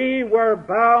 We were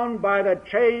bound by the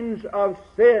chains of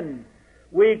sin.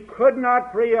 We could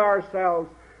not free ourselves.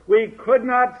 We could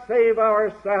not save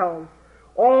ourselves.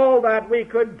 All that we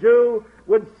could do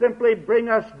would simply bring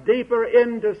us deeper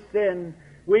into sin.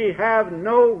 We have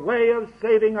no way of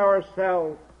saving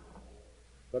ourselves.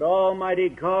 But Almighty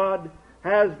God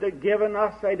has given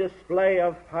us a display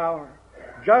of power.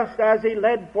 Just as He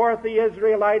led forth the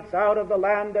Israelites out of the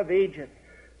land of Egypt,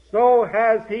 so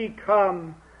has He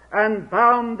come and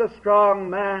bound the strong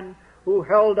man who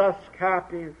held us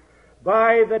captive.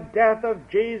 By the death of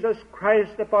Jesus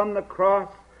Christ upon the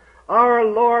cross, our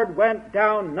Lord went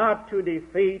down not to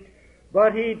defeat,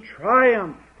 but He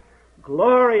triumphed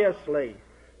gloriously.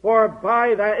 For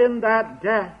in that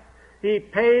death, He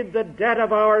paid the debt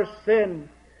of our sin.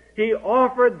 He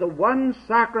offered the one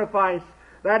sacrifice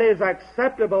that is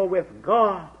acceptable with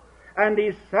God, and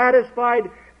He satisfied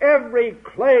every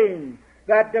claim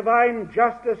that divine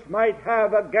justice might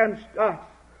have against us.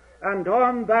 And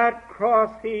on that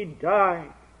cross He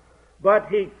died. But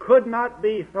He could not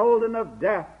be holden of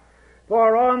death,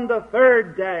 for on the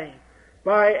third day,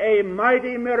 by a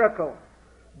mighty miracle,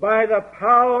 by the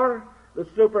power, the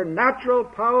supernatural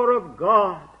power of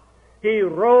God, He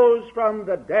rose from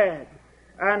the dead,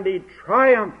 and He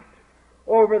triumphed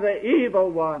over the evil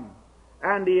one,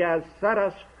 and He has set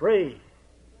us free.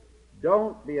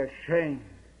 Don't be ashamed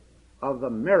of the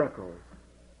miracles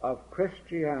of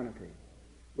Christianity.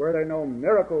 Were there no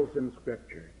miracles in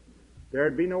Scripture,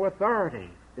 there'd be no authority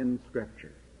in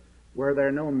Scripture. Were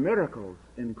there no miracles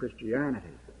in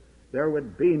Christianity, there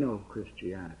would be no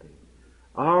Christianity.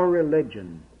 Our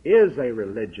religion is a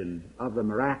religion of the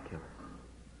miraculous,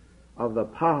 of the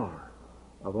power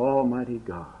of Almighty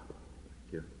God.